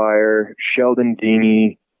 Chad Beyer, Sheldon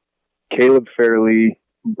Deeney, Caleb Fairley,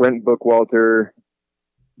 Brent Bookwalter,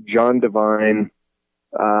 John Devine.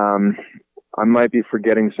 I might be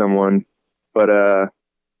forgetting someone, but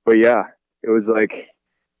yeah, it was like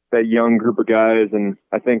that young group of guys, and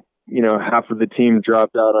I think half of the team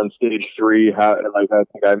dropped out on stage 3. I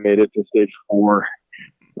think I made it to stage 4.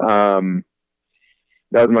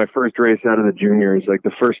 That was my first race out of the juniors. Like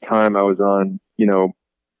the first time I was on,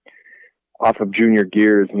 off of junior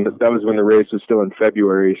gears, and that was when the race was still in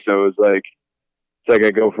February. So it was it's like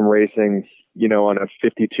I go from racing, on a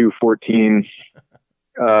 52-14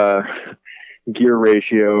 gear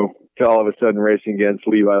ratio to all of a sudden racing against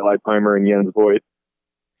Levi Leipheimer and Jens Voigt.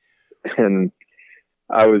 and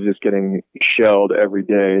I was just getting shelled every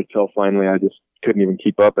day until finally I just couldn't even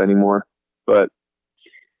keep up anymore. But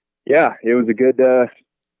yeah, it was a good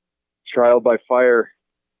trial by fire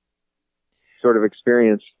sort of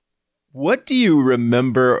experience. What do you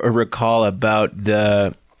remember or recall about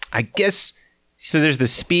I guess, so there's the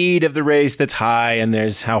speed of the race that's high, and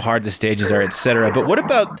there's how hard the stages are, et cetera. But what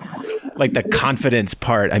about like the confidence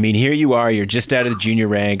part? I mean, here you are, you're just out of the junior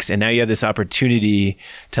ranks, and now you have this opportunity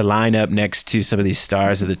to line up next to some of these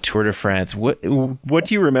stars of the Tour de France. What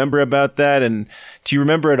do you remember about that? And do you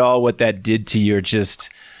remember at all what that did to your just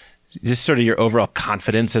sort of your overall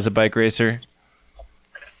confidence as a bike racer?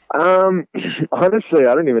 Honestly,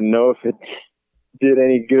 I don't even know if it did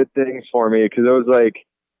any good things for me, because it was like,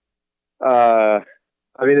 I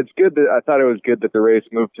mean, it's good that I thought it was good that the race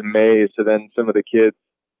moved to May, so then some of the kids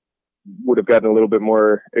would have gotten a little bit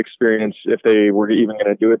more experience if they were even going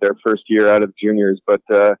to do it their first year out of juniors. But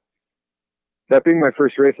that being my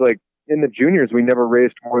first race, like in the juniors, we never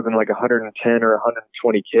raced more than like 110 or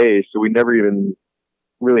 120K, so we never even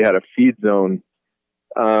really had a feed zone.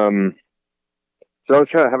 So I was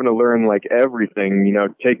having to learn like everything, you know,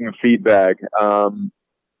 taking feedback.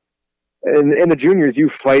 And in the juniors,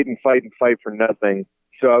 you fight and fight and fight for nothing.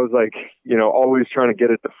 So I was like, you know, always trying to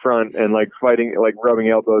get at the front and like fighting, like rubbing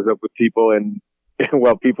elbows up with people, and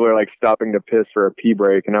while people are like stopping to piss for a pee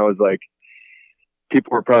break. And I was like,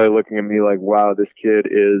 people were probably looking at me like, wow, this kid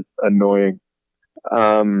is annoying.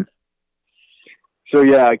 So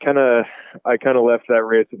yeah, I kind of left that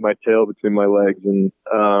race with my tail between my legs, and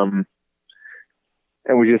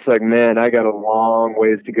was just like, man, I got a long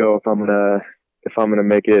ways to go if I'm gonna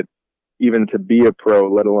make it even to be a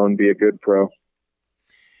pro, let alone be a good pro.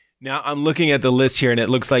 Now I'm looking at the list here, and it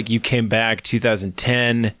looks like you came back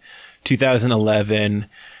 2010, 2011,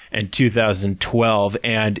 and 2012.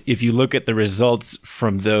 And if you look at the results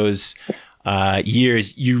from those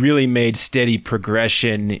years, you really made steady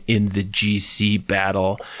progression in the GC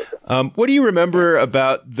battle. What do you remember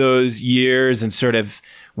about those years and sort of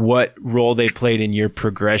what role they played in your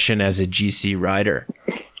progression as a GC rider?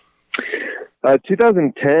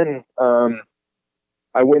 2010,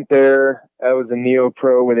 I went there. I was a neo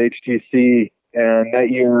pro with HTC, and that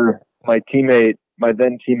year my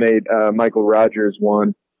then teammate, Michael Rogers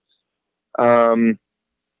won. I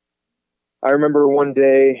remember one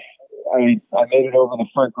day I made it over the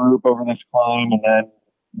front group over this climb, and then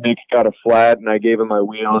Mick got a flat, and I gave him my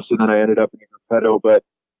wheel, so then I ended up in the Gruppetto. But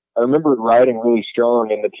I remember riding really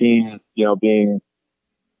strong, and the team, you know, being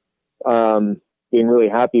really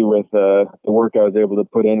happy with the work I was able to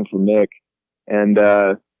put in for Mick. And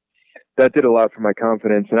that did a lot for my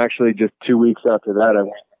confidence. And actually just 2 weeks after that, I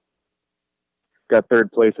got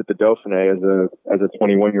third place at the Dauphiné as a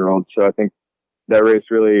 21-year-old. So I think that race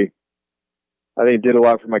really, I think it did a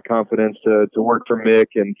lot for my confidence to work for Mick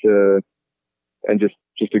and just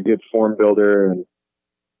a good form builder. And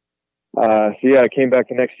so yeah, I came back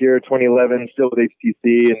the next year, 2011, still with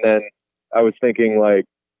HTC. And then I was thinking, like,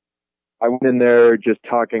 I went in there just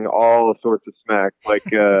talking all sorts of smack, like,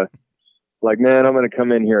 like, man, I'm going to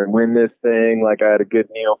come in here and win this thing. Like, I had a good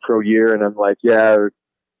Neo Pro year, and I'm like, yeah,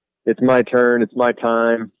 it's my turn. It's my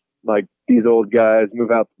time. Like, these old guys move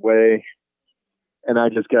out the way. And I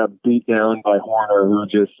just got beat down by Horner, who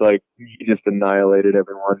he just annihilated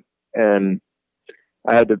everyone. And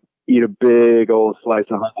I had to eat a big old slice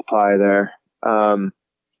of humble pie there.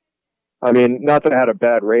 I mean, not that I had a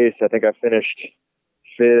bad race. I think I finished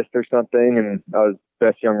 5th or something, and I was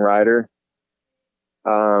best young rider.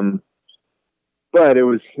 But it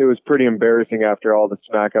was pretty embarrassing after all the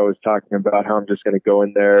smack I was talking about, how I'm just going to go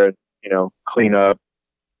in there and, you know, clean up,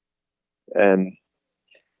 and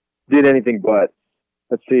did anything but.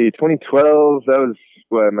 Let's see, 2012, that was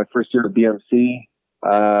my first year of BMC.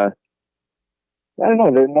 I don't know,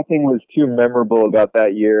 nothing was too memorable about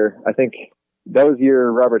that year. I think that was the year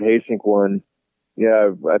Robert Hasink won. Yeah,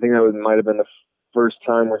 I think that might have been the first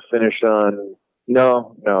time we finished on.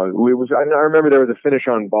 No, I remember there was a finish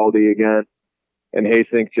on Baldy again, and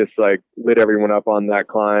Hasink just like lit everyone up on that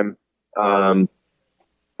climb. And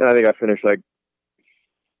I think I finished like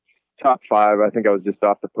top 5. I think I was just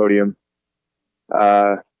off the podium.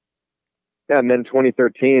 Yeah, and then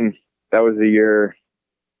 2013, that was the year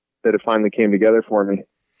that it finally came together for me.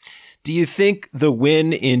 Do you think the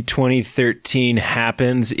win in 2013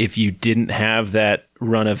 happens if you didn't have that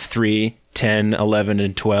run of 3, 10, 11,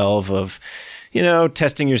 and 12 of, you know,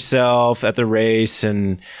 testing yourself at the race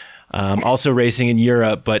and also racing in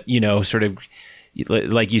Europe, but, you know, sort of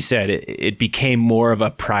like you said, it became more of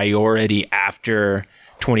a priority after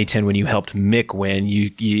 2010 when you helped Mick win,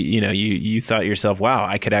 you thought to yourself, wow,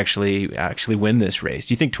 I could actually win this race.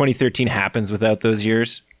 Do you think 2013 happens without those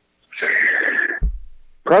years?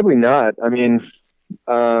 Probably not. I mean,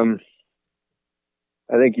 I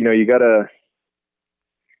think, you gotta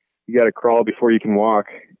crawl before you can walk.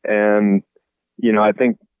 And, I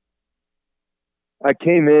think I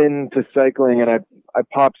came into cycling and I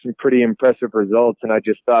popped some pretty impressive results, and I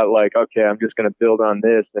just thought, like, okay, I'm just going to build on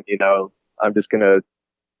this, and, I'm just going to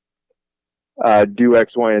do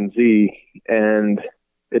X, Y, and Z. And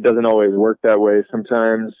it doesn't always work that way.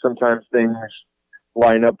 Sometimes things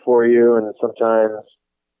line up for you, and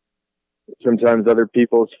sometimes other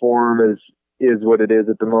people's form is what it is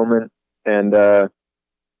at the moment. And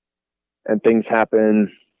things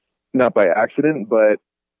happen not by accident, but,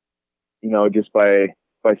 just by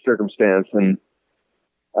circumstance. And,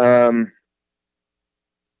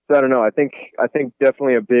 so I don't know. I think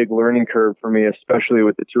definitely a big learning curve for me, especially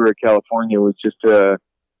with the Tour of California, was just to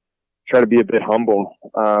try to be a bit humble.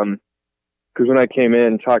 Cause when I came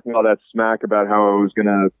in talking all that smack about how I was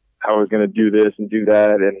gonna do this and do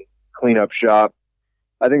that and clean up shop,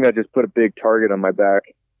 I think that just put a big target on my back,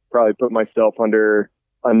 probably put myself under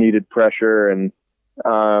unneeded pressure. And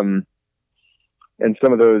some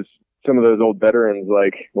of those old veterans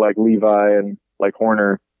like Levi and like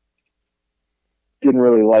Horner didn't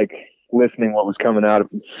really like listening what was coming out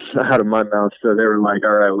of my mouth. So they were like,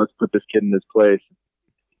 all right, let's put this kid in his place.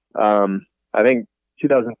 I think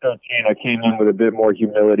 2013, I came in with a bit more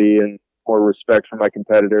humility and more respect for my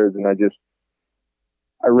competitors. And I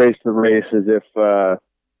raced the race as if,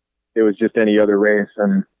 it was just any other race.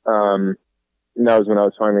 And that was when I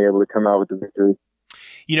was finally able to come out with the victory.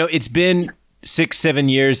 It's been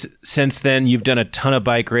 6-7 years since then. You've done a ton of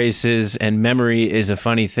bike races, and memory is a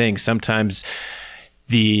funny thing. Sometimes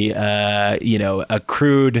the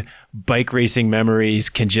accrued bike racing memories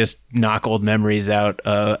can just knock old memories out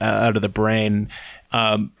of the brain.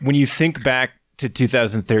 When you think back to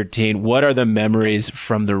 2013, what are the memories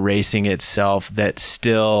from the racing itself that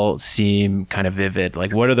still seem kind of vivid?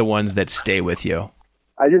 Like, what are the ones that stay with you?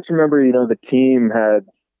 I just remember, the team had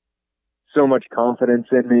so much confidence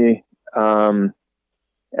in me. And,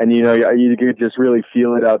 you could just really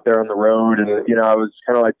feel it out there on the road. And, I was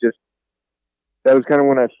kind of like that was kind of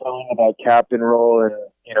when I fell into that captain role, and,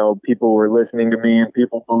 people were listening to me and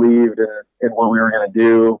people believed in what we were going to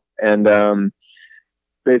do. And,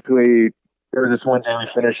 basically there was this one day we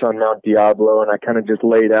finished on Mount Diablo, and I kind of just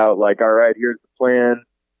laid out like, all right, here's the plan.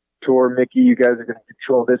 Tour, Mickey, you guys are going to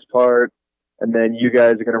control this part. And then you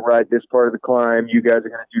guys are going to ride this part of the climb. You guys are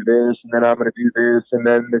going to do this, and then I'm going to do this, and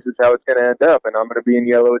then this is how it's going to end up. And I'm going to be in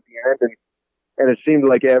yellow at the end. And it seemed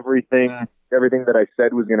like everything that I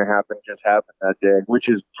said was going to happen just happened that day, which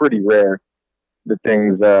is pretty rare that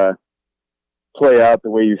things play out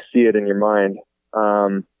the way you see it in your mind.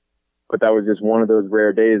 But that was just one of those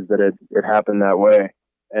rare days that it happened that way.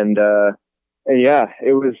 And yeah,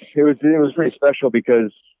 it was pretty special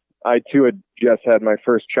because I too had just had my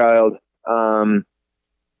first child,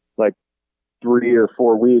 like 3 or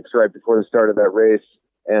 4 weeks right before the start of that race.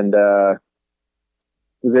 And,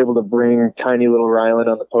 was able to bring tiny little Rylan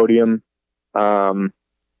on the podium,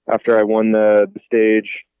 after I won the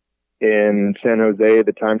stage in San Jose,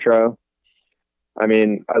 the time trial. I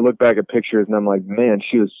mean, I look back at pictures and I'm like, man,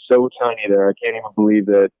 she was so tiny there. I can't even believe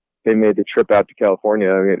that they made the trip out to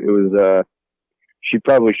California. I mean, it was, she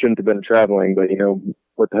probably shouldn't have been traveling, but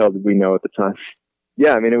what the hell did we know at the time?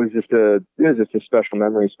 Yeah. I mean, it was just a special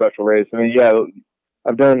memory, special race. I mean, yeah,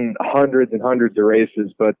 I've done hundreds and hundreds of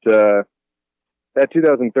races, but, that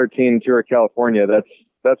 2013 Tour of California,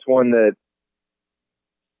 that's one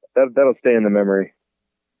that'll stay in the memory.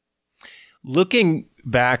 Looking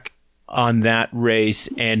back on that race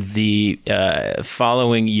and the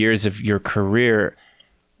following years of your career,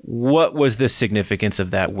 what was the significance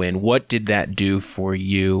of that win? What did that do for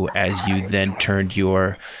you as you then turned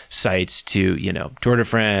your sights to, Tour de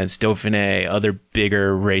France, Dauphiné, other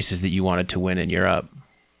bigger races that you wanted to win in Europe?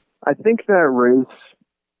 I think that race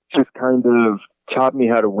just kind of taught me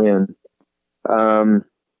how to win.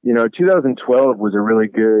 2012 was a really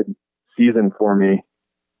good season for me.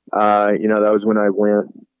 That was when I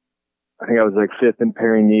went, I think I was like 5th in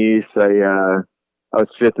Paris-Nice. I was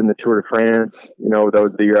 5th in the Tour de France. That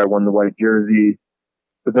was the year I won the white jersey.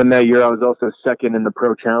 But then that year I was also 2nd in the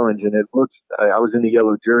Pro Challenge, and I was in the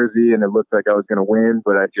yellow jersey and it looked like I was going to win,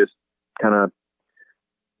 but I just kind of,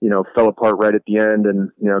 fell apart right at the end.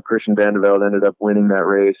 And, Christian Vande Velde ended up winning that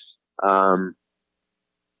race.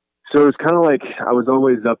 So it was kind of like I was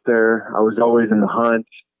always up there. I was always in the hunt,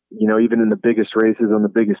 even in the biggest races on the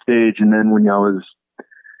biggest stage. And then when I was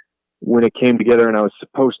when it came together and I was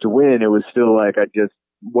supposed to win, it was still like I just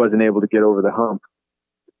wasn't able to get over the hump.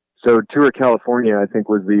 So Tour California, I think,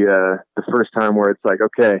 was the first time where it's like,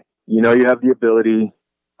 okay, you have the ability.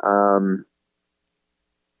 Now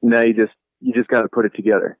you just got to put it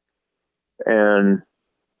together. And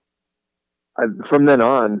from then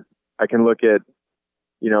on, I can look at,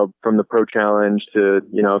 from the Pro Challenge to,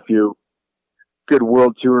 a few good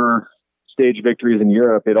World Tour stage victories in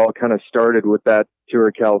Europe. It all kind of started with that Tour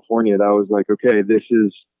of California. That was like, okay, this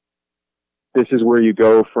is where you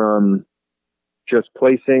go from just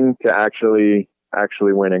placing to actually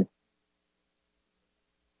winning.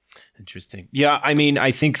 Interesting. Yeah. I mean,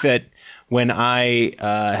 I think that when I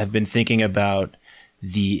have been thinking about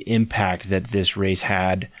the impact that this race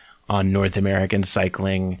had on North American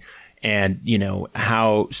cycling and,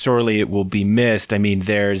 how sorely it will be missed. I mean,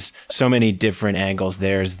 there's so many different angles.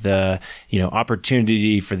 There's the,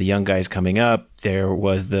 opportunity for the young guys coming up. There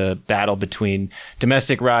was the battle between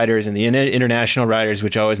domestic riders and the international riders,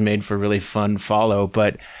 which always made for really fun follow.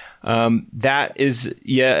 But that is,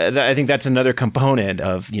 I think that's another component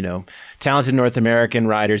of, talented North American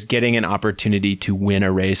riders getting an opportunity to win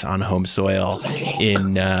a race on home soil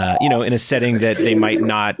in a setting that they might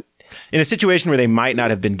not, in a situation where they might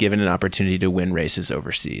not have been given an opportunity to win races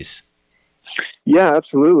overseas. Yeah,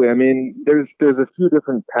 absolutely. I mean, there's a few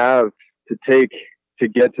different paths to take to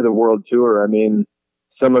get to the World Tour. I mean,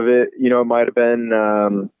 some of it, it might have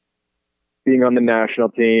been being on the national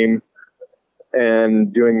team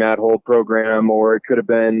and doing that whole program, or it could have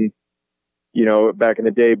been, back in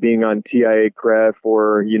the day being on TIA CREF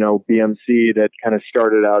or, BMC that kind of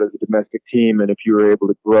started out as a domestic team. And if you were able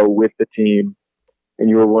to grow with the team and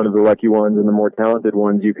you were one of the lucky ones and the more talented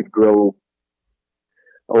ones, you could grow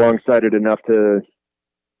alongside it enough to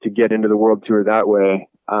get into the World Tour that way.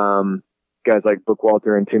 Guys like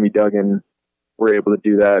Bookwalter and Timmy Duggan were able to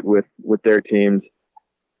do that with their teams.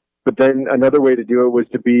 But then another way to do it was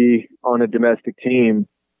to be on a domestic team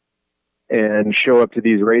and show up to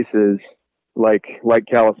these races like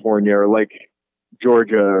California or like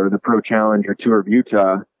Georgia or the Pro Challenge or Tour of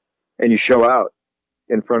Utah, and you show out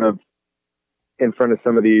in front of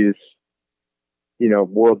some of these,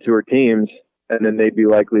 World Tour teams, and then they'd be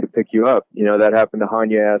likely to pick you up. That happened to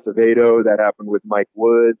Hanya Acevedo. That happened with Mike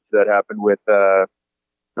Woods. That happened with,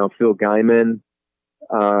 Phil Guyman.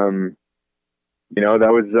 That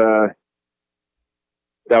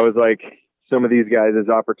was like some of these guys'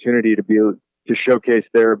 opportunity to showcase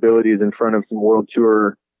their abilities in front of some World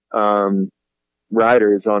Tour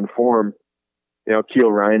riders on form. Kiel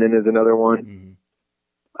Reinen is another one.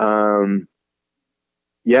 Mm-hmm.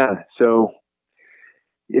 So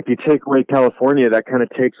if you take away California, that kind of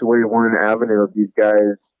takes away one avenue of these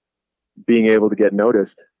guys being able to get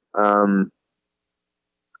noticed. Because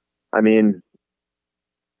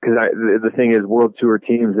the thing is, World Tour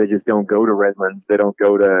teams, they just don't go to Redlands. They don't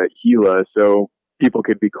go to Gila. So people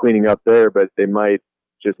could be cleaning up there, but they might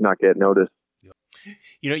just not get noticed.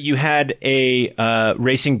 You had a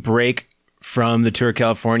racing break from the Tour of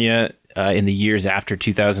California in the years after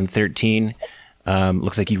 2013.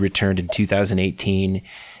 Looks like you returned in 2018.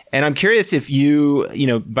 And I'm curious if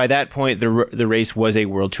by that point, the race was a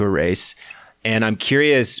World Tour race. And I'm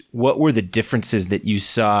curious, what were the differences that you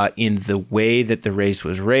saw in the way that the race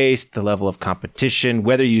was raced, the level of competition,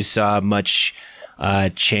 whether you saw much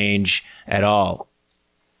change at all?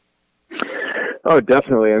 Oh,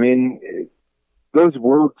 definitely. I mean, those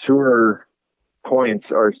World Tour points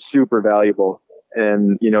are super valuable.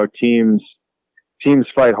 And, teams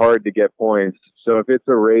fight hard to get points. So if it's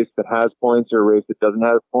a race that has points or a race that doesn't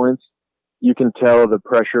have points, you can tell the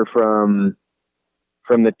pressure from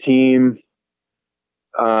the team,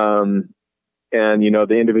 and,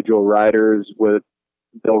 the individual riders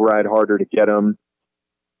they'll ride harder to get them.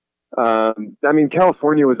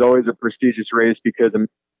 California was always a prestigious race because,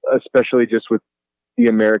 especially just with the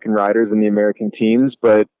American riders and the American teams,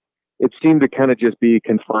 but it seemed to kind of just be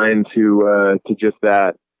confined to just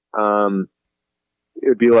that. It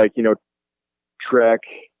would be like, Trek,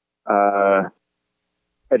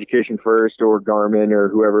 Education First or Garmin or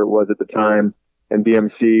whoever it was at the time, and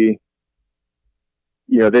BMC.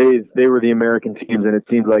 They were the American teams, and it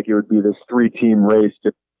seemed like it would be this 3-team race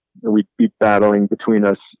that we'd be battling between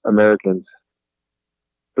us Americans.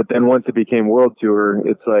 But then once it became World Tour,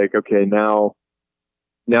 it's like, okay, now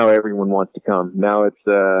everyone wants to come. Now it's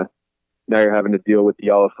now you're having to deal with the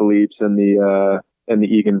Alaphilippes and the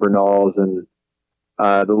Egan Bernals, and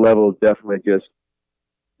the levels definitely just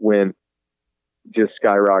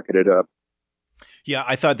skyrocketed up. Yeah,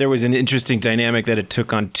 I thought there was an interesting dynamic that it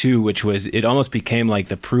took on too, which was it almost became like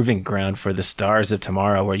the proving ground for the stars of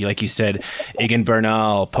tomorrow, where like you said, Egan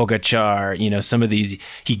Bernal, Pogacar, some of these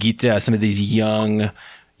Higuita, some of these young,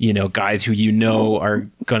 guys who are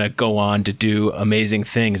going to go on to do amazing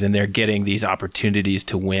things, and they're getting these opportunities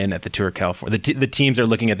to win at the Tour of California. The teams are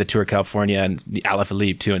looking at the Tour of California and the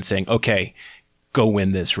Alaphilippe too and saying, okay, go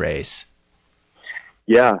win this race.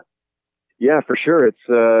 Yeah, for sure.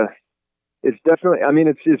 It's definitely,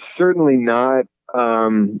 it's certainly not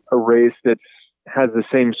a race that has the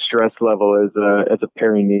same stress level as a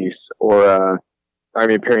Paris-Nice or,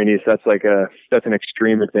 Paris-Nice, that's an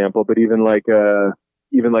extreme example, but even like a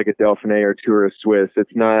Dauphiné or Tour of Swiss,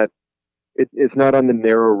 it's not on the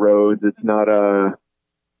narrow roads. It's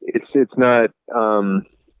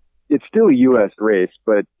still a U.S. race,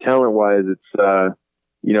 but talent wise, it's, the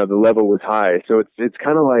level was high. So it's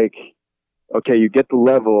kind of like, okay, you get the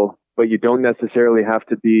level, but you don't necessarily have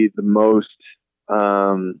to be the most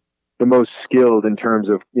skilled in terms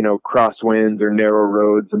of, crosswinds or narrow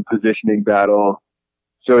roads and positioning battle.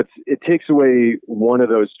 So it takes away one of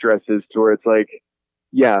those stresses to where it's like,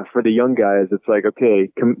 yeah, for the young guys, it's like,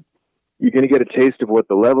 okay, you're going to get a taste of what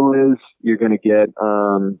the level is. You're going to get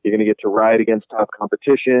to ride against top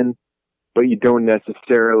competition, but you don't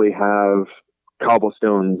necessarily have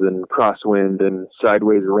cobblestones and crosswind and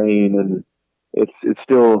sideways rain, and it's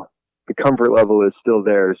still, the comfort level is still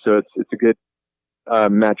there. So it's a good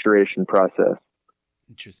maturation process.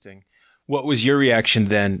 Interesting. What was your reaction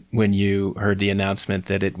then when you heard the announcement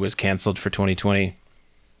that it was canceled for 2020?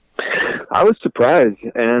 I was surprised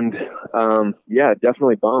and,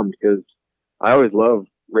 definitely bummed, because I always love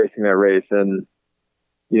racing that race. And,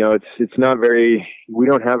 it's not we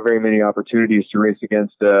don't have very many opportunities to race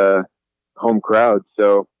against home crowd.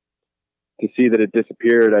 So to see that it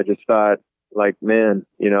disappeared, I just thought, like, man,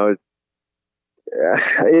 it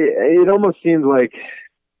almost seemed like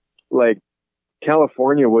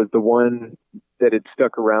California was the one that had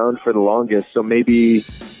stuck around for the longest. So maybe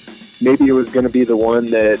it was going to be the one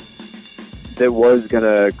that was going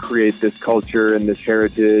to create this culture and this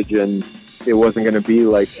heritage, and it wasn't going to be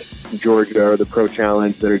like Georgia or the Pro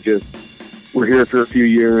Challenge that are just, we're here for a few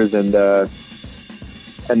years and then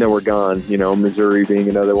we're gone. Missouri being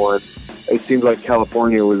another one. It seemed like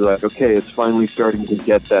California was like, okay, it's finally starting to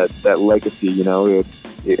get that legacy.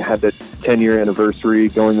 It had that 10-year anniversary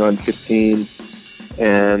going on 15,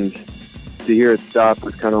 and to hear it stop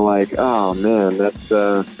was kind of like, oh man, that's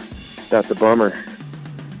a bummer.